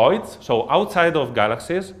in voids, so outside of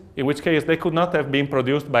galaxies, in which case they could not have been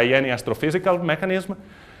produced by any astrophysical mechanism.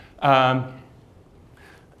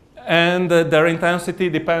 And their intensity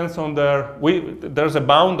depends on there's a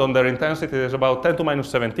bound on their intensity. There's about 10 to minus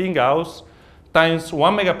 17 Gauss times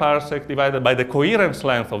 1 megaparsec divided by the coherence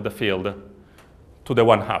length of the field to the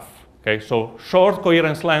 1/2. Okay, so short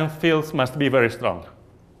coherence length fields must be very strong.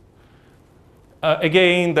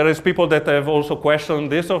 Again, there is people that have also questioned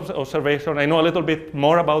this observation. I know a little bit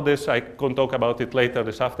more about this. I can talk about it later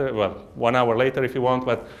this afternoon, well, 1 hour later if you want,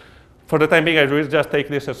 but for the time being, I will just take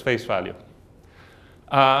this as face value.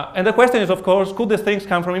 And the question is, of course, could these things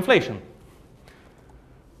come from inflation?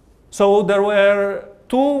 So there were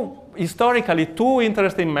historically two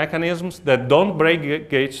interesting mechanisms that don't break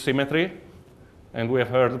gauge symmetry. And we have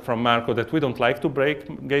heard from Marco that we don't like to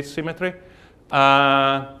break gauge symmetry.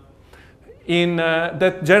 That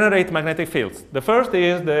generate magnetic fields. The first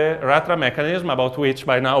is the Ratra mechanism, about which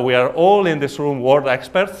by now we are all in this room world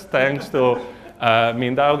experts, thanks to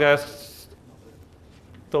Mindaugas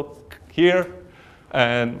talk here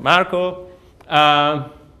and Marco.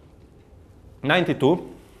 92.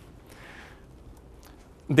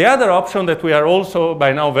 The other option that we are also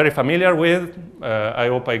by now very familiar with, I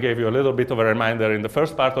hope I gave you a little bit of a reminder in the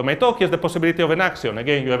first part of my talk, is the possibility of an axion.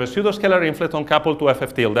 Again, you have a pseudoscalar inflaton coupled to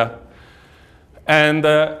FF tilde. And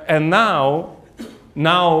now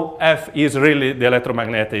F is really the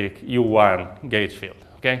electromagnetic U1 gauge field.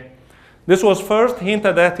 Okay? This was first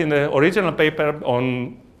hinted at in the original paper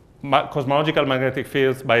on cosmological magnetic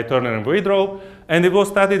fields by Turner and Widrow, and it was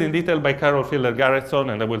studied in detail by Carol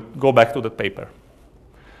Fielder-Garretson, and I will go back to that paper.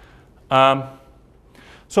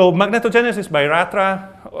 So magnetogenesis by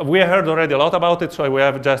Ratra, we heard already a lot about it, so we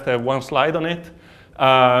have just one slide on it.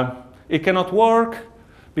 It cannot work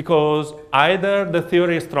because either the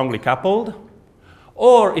theory is strongly coupled,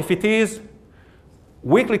 or if it is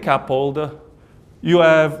weakly coupled, you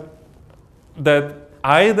have that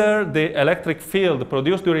either the electric field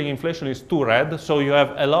produced during inflation is too red, so you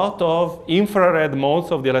have a lot of infrared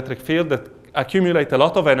modes of the electric field that accumulate a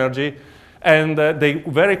lot of energy, and they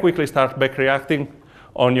very quickly start back reacting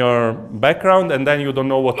on your background, and then you don't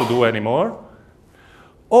know what to do anymore.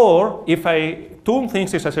 Or if I tune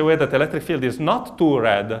things in such a way that the electric field is not too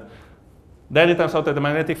red, then it turns out that the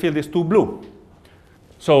magnetic field is too blue.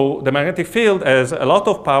 So the magnetic field has a lot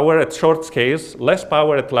of power at short scales, less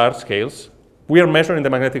power at large scales. We are measuring the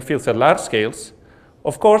magnetic fields at large scales.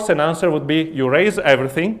 Of course, an answer would be you raise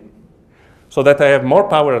everything so that I have more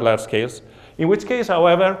power at large scales, in which case,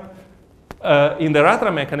 however, in the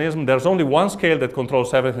Ratra mechanism, there's only one scale that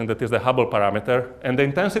controls everything, that is the Hubble parameter, and the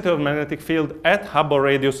intensity of the magnetic field at Hubble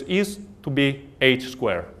radius is to be h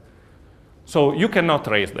squared. So you cannot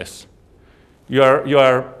raise this. You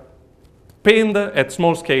are pinned at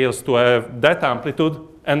small scales to have that amplitude,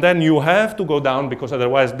 and then you have to go down because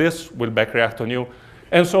otherwise this will back react on you.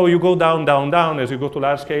 And so you go down, down, down as you go to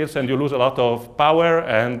large scales, and you lose a lot of power,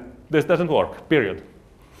 and this doesn't work, period.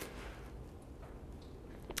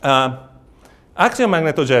 Axion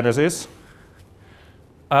magnetogenesis,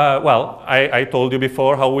 well, I told you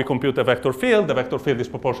before how we compute a vector field. The vector field is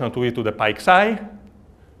proportional to e to the pi xi.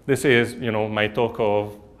 This is, my talk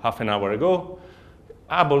of half an hour ago.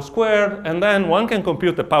 Hubble squared, and then one can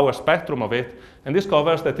compute the power spectrum of it and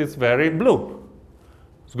discovers that it's very blue.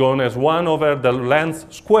 It's known as 1 over the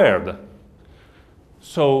length squared.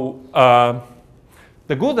 So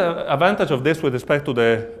the good advantage of this with respect to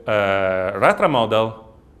the Ratra model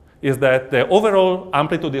is that the overall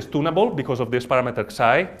amplitude is tunable because of this parameter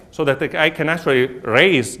xi, so that I can actually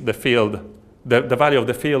raise the field, the value of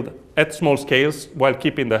the field at small scales while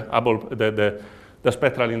keeping the Hubble, the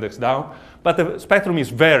spectral index down. But the spectrum is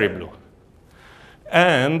very blue.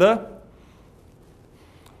 And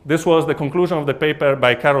this was the conclusion of the paper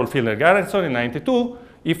by Carol Fielder-Garretson in '92.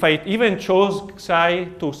 If I even chose psi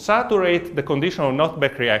to saturate the condition of not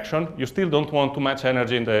back reaction, you still don't want too much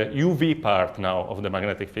energy in the UV part now of the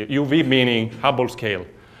magnetic field. UV meaning Hubble scale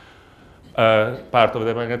part of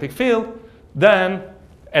the magnetic field. Then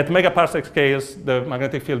at megaparsec scales, the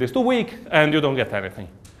magnetic field is too weak, and you don't get anything.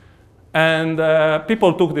 And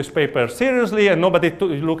people took this paper seriously, and nobody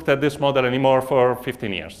looked at this model anymore for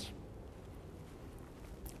 15 years.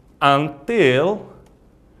 Until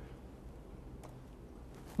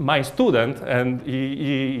my student, and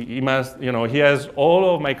he must, he has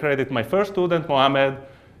all of my credit. My first student, Mohammed,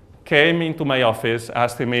 came into my office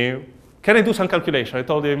asking me, can I do some calculation? I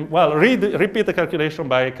told him, well, repeat the calculation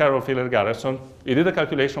by Carol Fielder-Garretson. He did the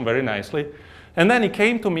calculation very nicely. And then he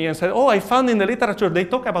came to me and said, oh, I found in the literature they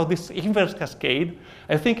talk about this inverse cascade.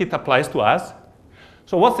 I think it applies to us.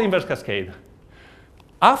 So what's the inverse cascade?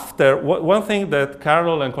 One thing that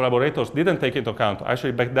Carol and collaborators didn't take into account,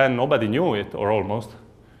 actually back then nobody knew it, or almost,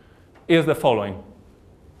 is the following.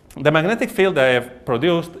 the magnetic field I have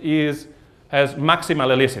produced has maximal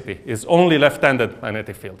helicity. It's only left-handed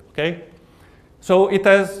magnetic field, okay? So it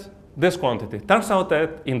has this quantity. Turns out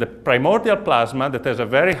that in the primordial plasma that has a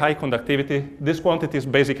very high conductivity, this quantity is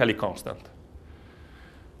basically constant.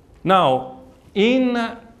 Now, in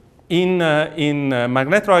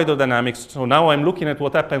magnetohydrodynamics, so now I'm looking at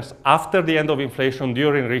what happens after the end of inflation,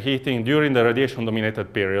 during reheating, during the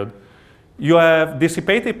radiation-dominated period. You have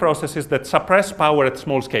dissipative processes that suppress power at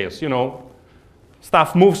small scales. You know,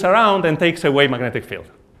 stuff moves around and takes away magnetic field.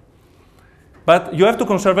 But you have to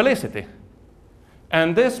conserve helicity.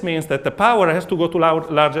 And this means that the power has to go to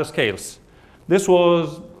larger scales. This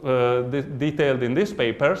was detailed in these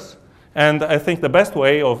papers. And I think the best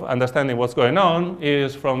way of understanding what's going on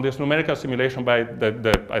is from this numerical simulation by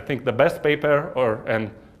I think the best paper and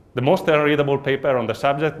the most readable paper on the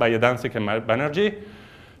subject by Edansik and Banerjee.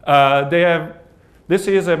 This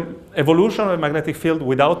is an evolution of a magnetic field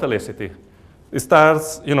without helicity. It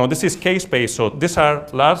starts, you know, this is K-space, so these are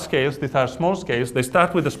large scales, these are small scales. They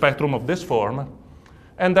start with a spectrum of this form,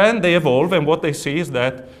 and then they evolve, and what they see is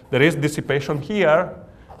that there is dissipation here,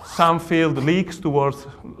 some field leaks towards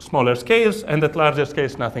smaller scales, and at larger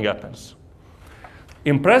scales nothing happens.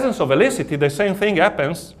 In presence of helicity, the same thing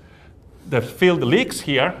happens. The field leaks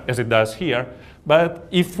here, as it does here, but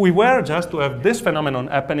if we were just to have this phenomenon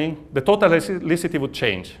happening, the total helicity would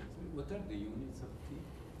change. What are the units of T?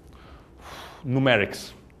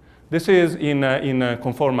 Numerics. This is in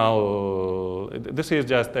conformal, this is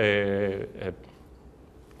just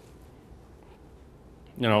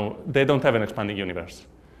you know, they don't have an expanding universe.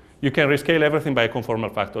 You can rescale everything by a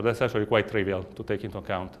conformal factor. That's actually quite trivial to take into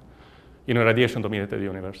account in a radiation-dominated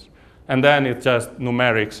universe. And then it's just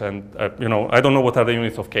numerics, and you know, I don't know what are the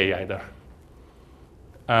units of K either.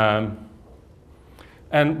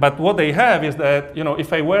 But what they have is that, you know,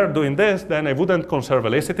 if I were doing this, then I wouldn't conserve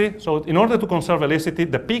helicity. So in order to conserve helicity,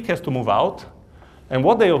 the peak has to move out. And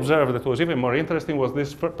what they observed that was even more interesting was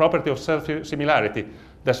this property of self-similarity.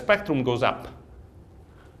 The spectrum goes up.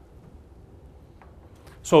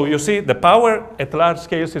 So you see the power at large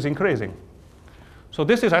scales is increasing. So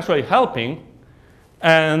this is actually helping.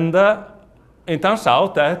 And it turns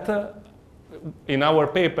out that in our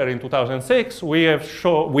paper in 2006, we had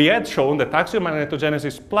shown that axial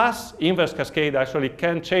magnetogenesis plus inverse cascade actually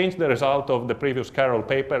can change the result of the previous Carroll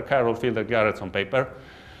paper, Carroll, Fielder, Garretson paper.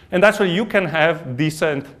 And actually, you can have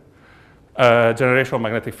decent generation of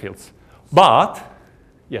magnetic fields. But,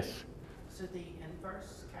 yes? So the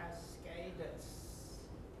inverse cascade, it's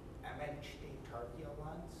MHD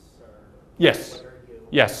turbulence? Or yes. what are you?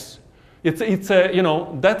 Yes. It's you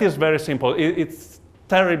know, that is very simple. It's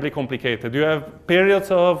terribly complicated. You have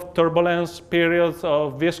periods of turbulence, periods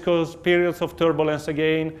of viscous, periods of turbulence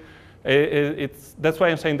again. That's why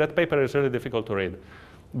I'm saying that paper is really difficult to read.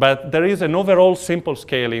 But there is an overall simple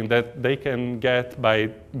scaling that they can get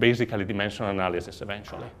by basically dimensional analysis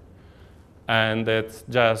eventually. And it's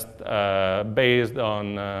just based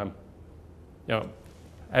on you know,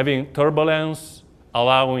 having turbulence,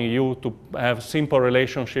 allowing you to have simple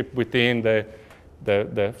relationship between the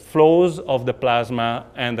flows of the plasma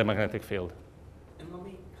and the magnetic field. And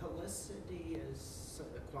helicity is a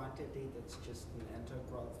quantity that's just an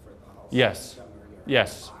integral for the whole yes. system? Or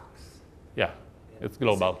yes. flux? Yeah, it's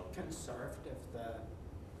global. Is it conserved if the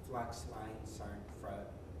flux lines aren't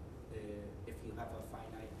if you have a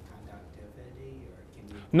finite conductivity, or can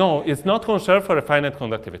you? No, it's not conserved for a finite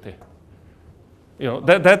conductivity. You know,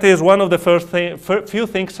 that is one of the few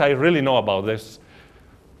things I really know about this.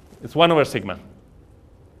 It's 1/sigma.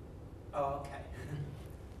 Oh, okay.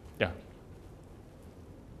 Yeah.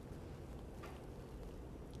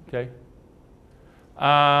 Okay.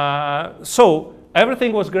 So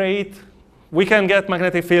everything was great. We can get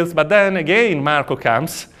magnetic fields, but then again, Marco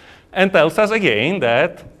comes and tells us again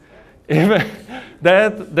that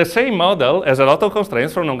that the same model has a lot of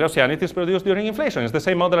constraints from nongaussianities produced during inflation. It's the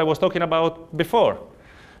same model I was talking about before.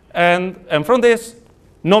 And from this,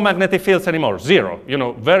 no magnetic fields anymore, zero, you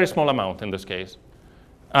know, very small amount in this case.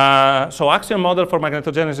 So axial model for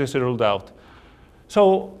magnetogenesis is ruled out.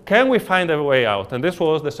 So can we find a way out? And this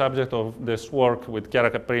was the subject of this work with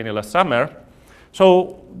Chiara Caprini last summer.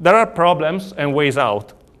 So there are problems and ways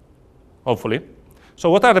out, hopefully. So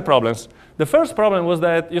what are the problems? The first problem was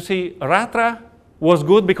that, you see, RATRA was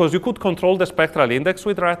good because you could control the spectral index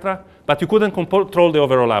with RATRA, but you couldn't control the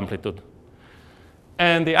overall amplitude.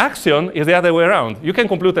 And the axion is the other way around. You can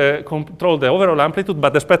control the overall amplitude,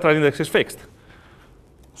 but the spectral index is fixed.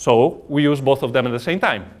 So we use both of them at the same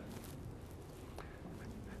time.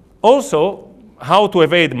 Also, how to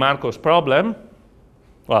evade Marco's problem?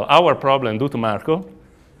 Well, our problem due to Marco.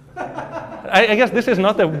 I guess this is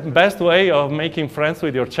not the best way of making friends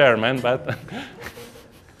with your chairman, but.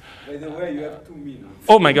 By the way, you have 2 minutes.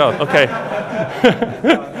 Oh my God, okay.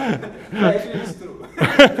 Actually, it's true.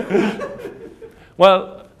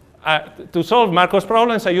 Well, to solve Markov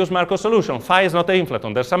problems, I use Markov solution. Phi is not an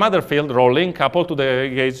inflaton. There's some other field rolling coupled to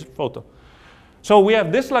the gauge photo. So we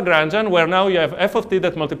have this Lagrangian where now you have f of t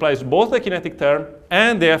that multiplies both the kinetic term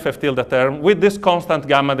and the f of tilde term with this constant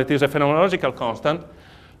gamma that is a phenomenological constant.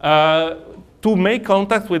 To make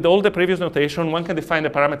contact with all the previous notation, one can define a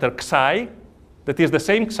parameter xi that is the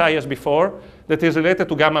same xi as before that is related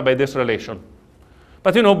to gamma by this relation.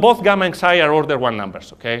 But you know, both gamma and psi are order 1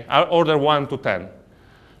 numbers, okay? Are order 1 to 10.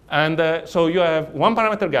 And so you have one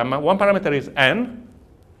parameter gamma, one parameter is n,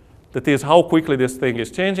 that is how quickly this thing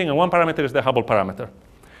is changing, and one parameter is the Hubble parameter.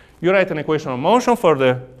 You write an equation of motion for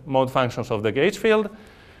the mode functions of the gauge field,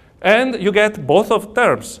 and you get both of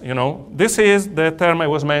terms. You know, this is the term I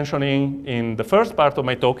was mentioning in the first part of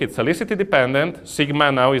my talk. It's helicity dependent.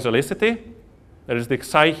 Sigma now is helicity. There is the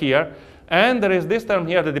psi here, and there is this term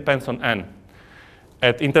here that depends on n.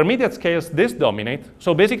 At intermediate scales, this dominates.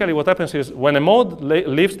 So basically what happens is when a mode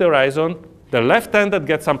leaves the horizon, the left-handed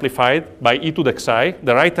gets amplified by e to the psi,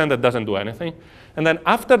 the right-handed doesn't do anything. And then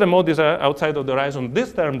after the mode is outside of the horizon,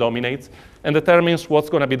 this term dominates and determines what's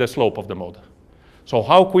going to be the slope of the mode. So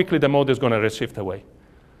how quickly the mode is going to redshift away.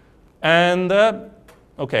 And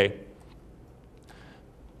OK.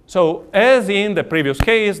 So as in the previous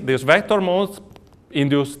case, these vector modes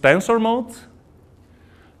induce tensor modes.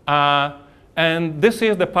 And this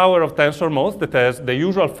is the power of tensor modes that has the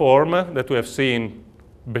usual form that we have seen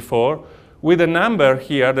before, with a number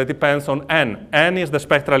here that depends on n. N is the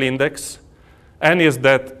spectral index. N is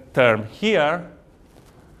that term here,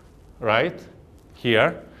 right,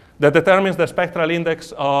 here, that determines the spectral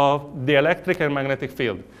index of the electric and magnetic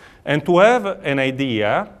field. And to have an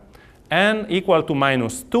idea, n equal to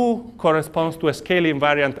 -2 corresponds to a scale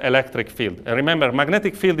invariant electric field. And remember,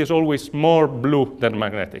 magnetic field is always more blue than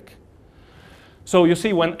magnetic. So you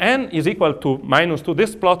see, when n is equal to -2,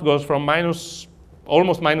 this plot goes from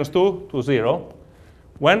almost -2 to 0.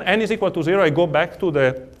 When n is equal to 0, I go back to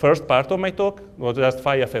the first part of my talk, it was just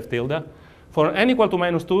phi ff tilde. For n equal to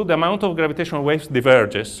 -2, the amount of gravitational waves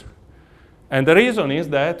diverges. And the reason is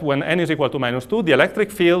that when n is equal to -2, the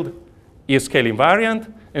electric field is scale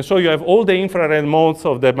invariant, and so you have all the infrared modes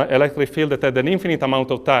of the electric field that had an infinite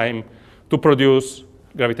amount of time to produce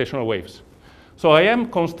gravitational waves. So I am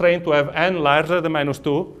constrained to have n larger than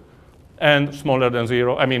 -2 and smaller than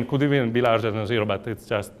 0. I mean, could even be larger than 0, but it's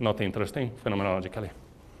just not interesting phenomenologically.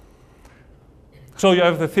 So you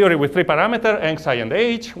have the theory with 3 parameters, n, psi, and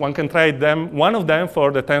h. One can try one of them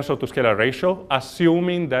for the tensor to scalar ratio,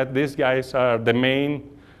 assuming that these guys are the main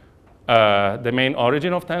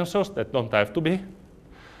origin of tensors that don't have to be.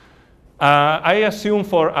 I assume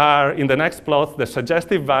for R in the next plot the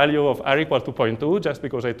suggestive value of R equal to 0.2, just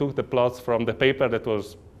because I took the plots from the paper that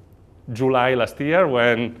was July last year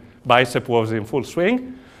when BICEP was in full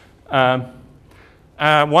swing.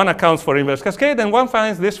 One accounts for inverse cascade, and one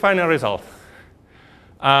finds this final result.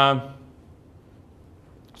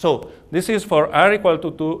 So this is for R equal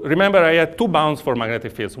to 2. Remember, I had 2 bounds for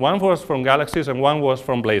magnetic fields. One was from galaxies, and one was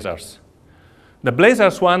from blazars. The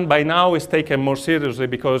blazars one by now is taken more seriously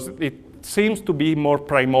because it seems to be more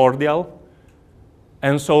primordial.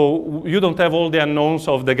 And so you don't have all the unknowns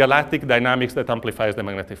of the galactic dynamics that amplifies the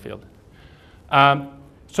magnetic field.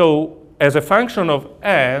 So as a function of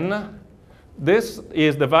n, this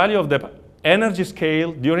is the value of the energy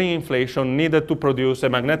scale during inflation needed to produce a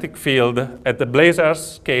magnetic field at the blazar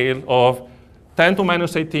scale of 10 to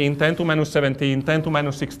 -18, 10 to -17, 10 to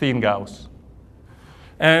 -16 Gauss.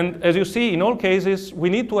 And as you see, in all cases, we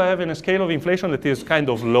need to have a scale of inflation that is kind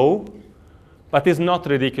of low, but is not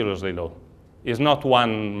ridiculously low. It's not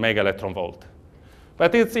 1 mega electron volt.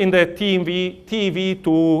 But it's in the TeV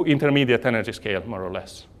to intermediate energy scale, more or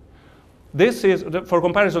less. This is, for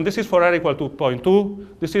comparison, this is for R equal to 0.2.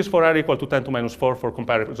 This is for R equal to 10 to -4 for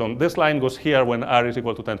comparison. This line goes here when R is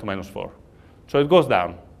equal to 10 to -4. So it goes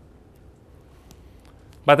down.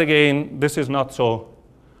 But again, this is not so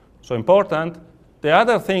important. The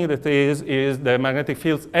other thing that is the magnetic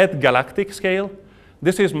fields at galactic scale.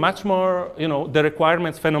 This is much more, the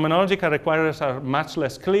requirements, phenomenological requirements are much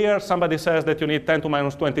less clear. Somebody says that you need 10 to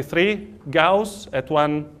 -23 Gauss at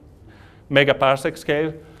 1 megaparsec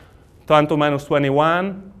scale, 10 to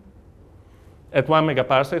 -21 at 1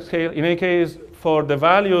 megaparsec scale. In any case, for the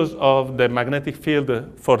values of the magnetic field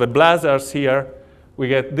for the blazars here, we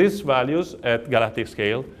get these values at galactic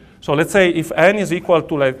scale. So let's say if n is equal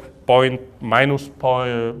to like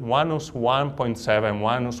 -1.7,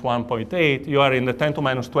 -1.8, you are in the 10 to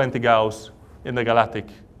 -20 Gauss in the galactic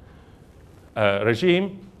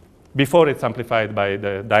regime before it's amplified by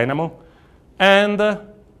the dynamo. And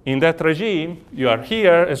in that regime, you are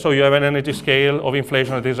here, and so you have an energy scale of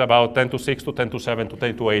inflation that is about 10 to 6 to 10 to 7 to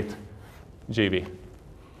 10 to 8 GeV.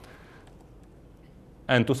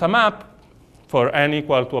 And to sum up, for n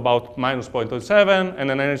equal to about minus 0.07 and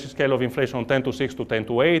an energy scale of inflation of 10 to 6 to 10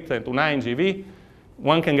 to 8, 10 to 9 GeV,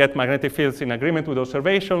 one can get magnetic fields in agreement with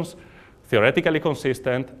observations, theoretically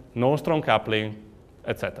consistent, no strong coupling,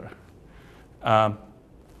 etc.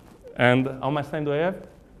 And how much time do I have?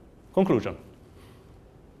 Conclusion.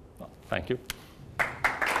 Well, thank you.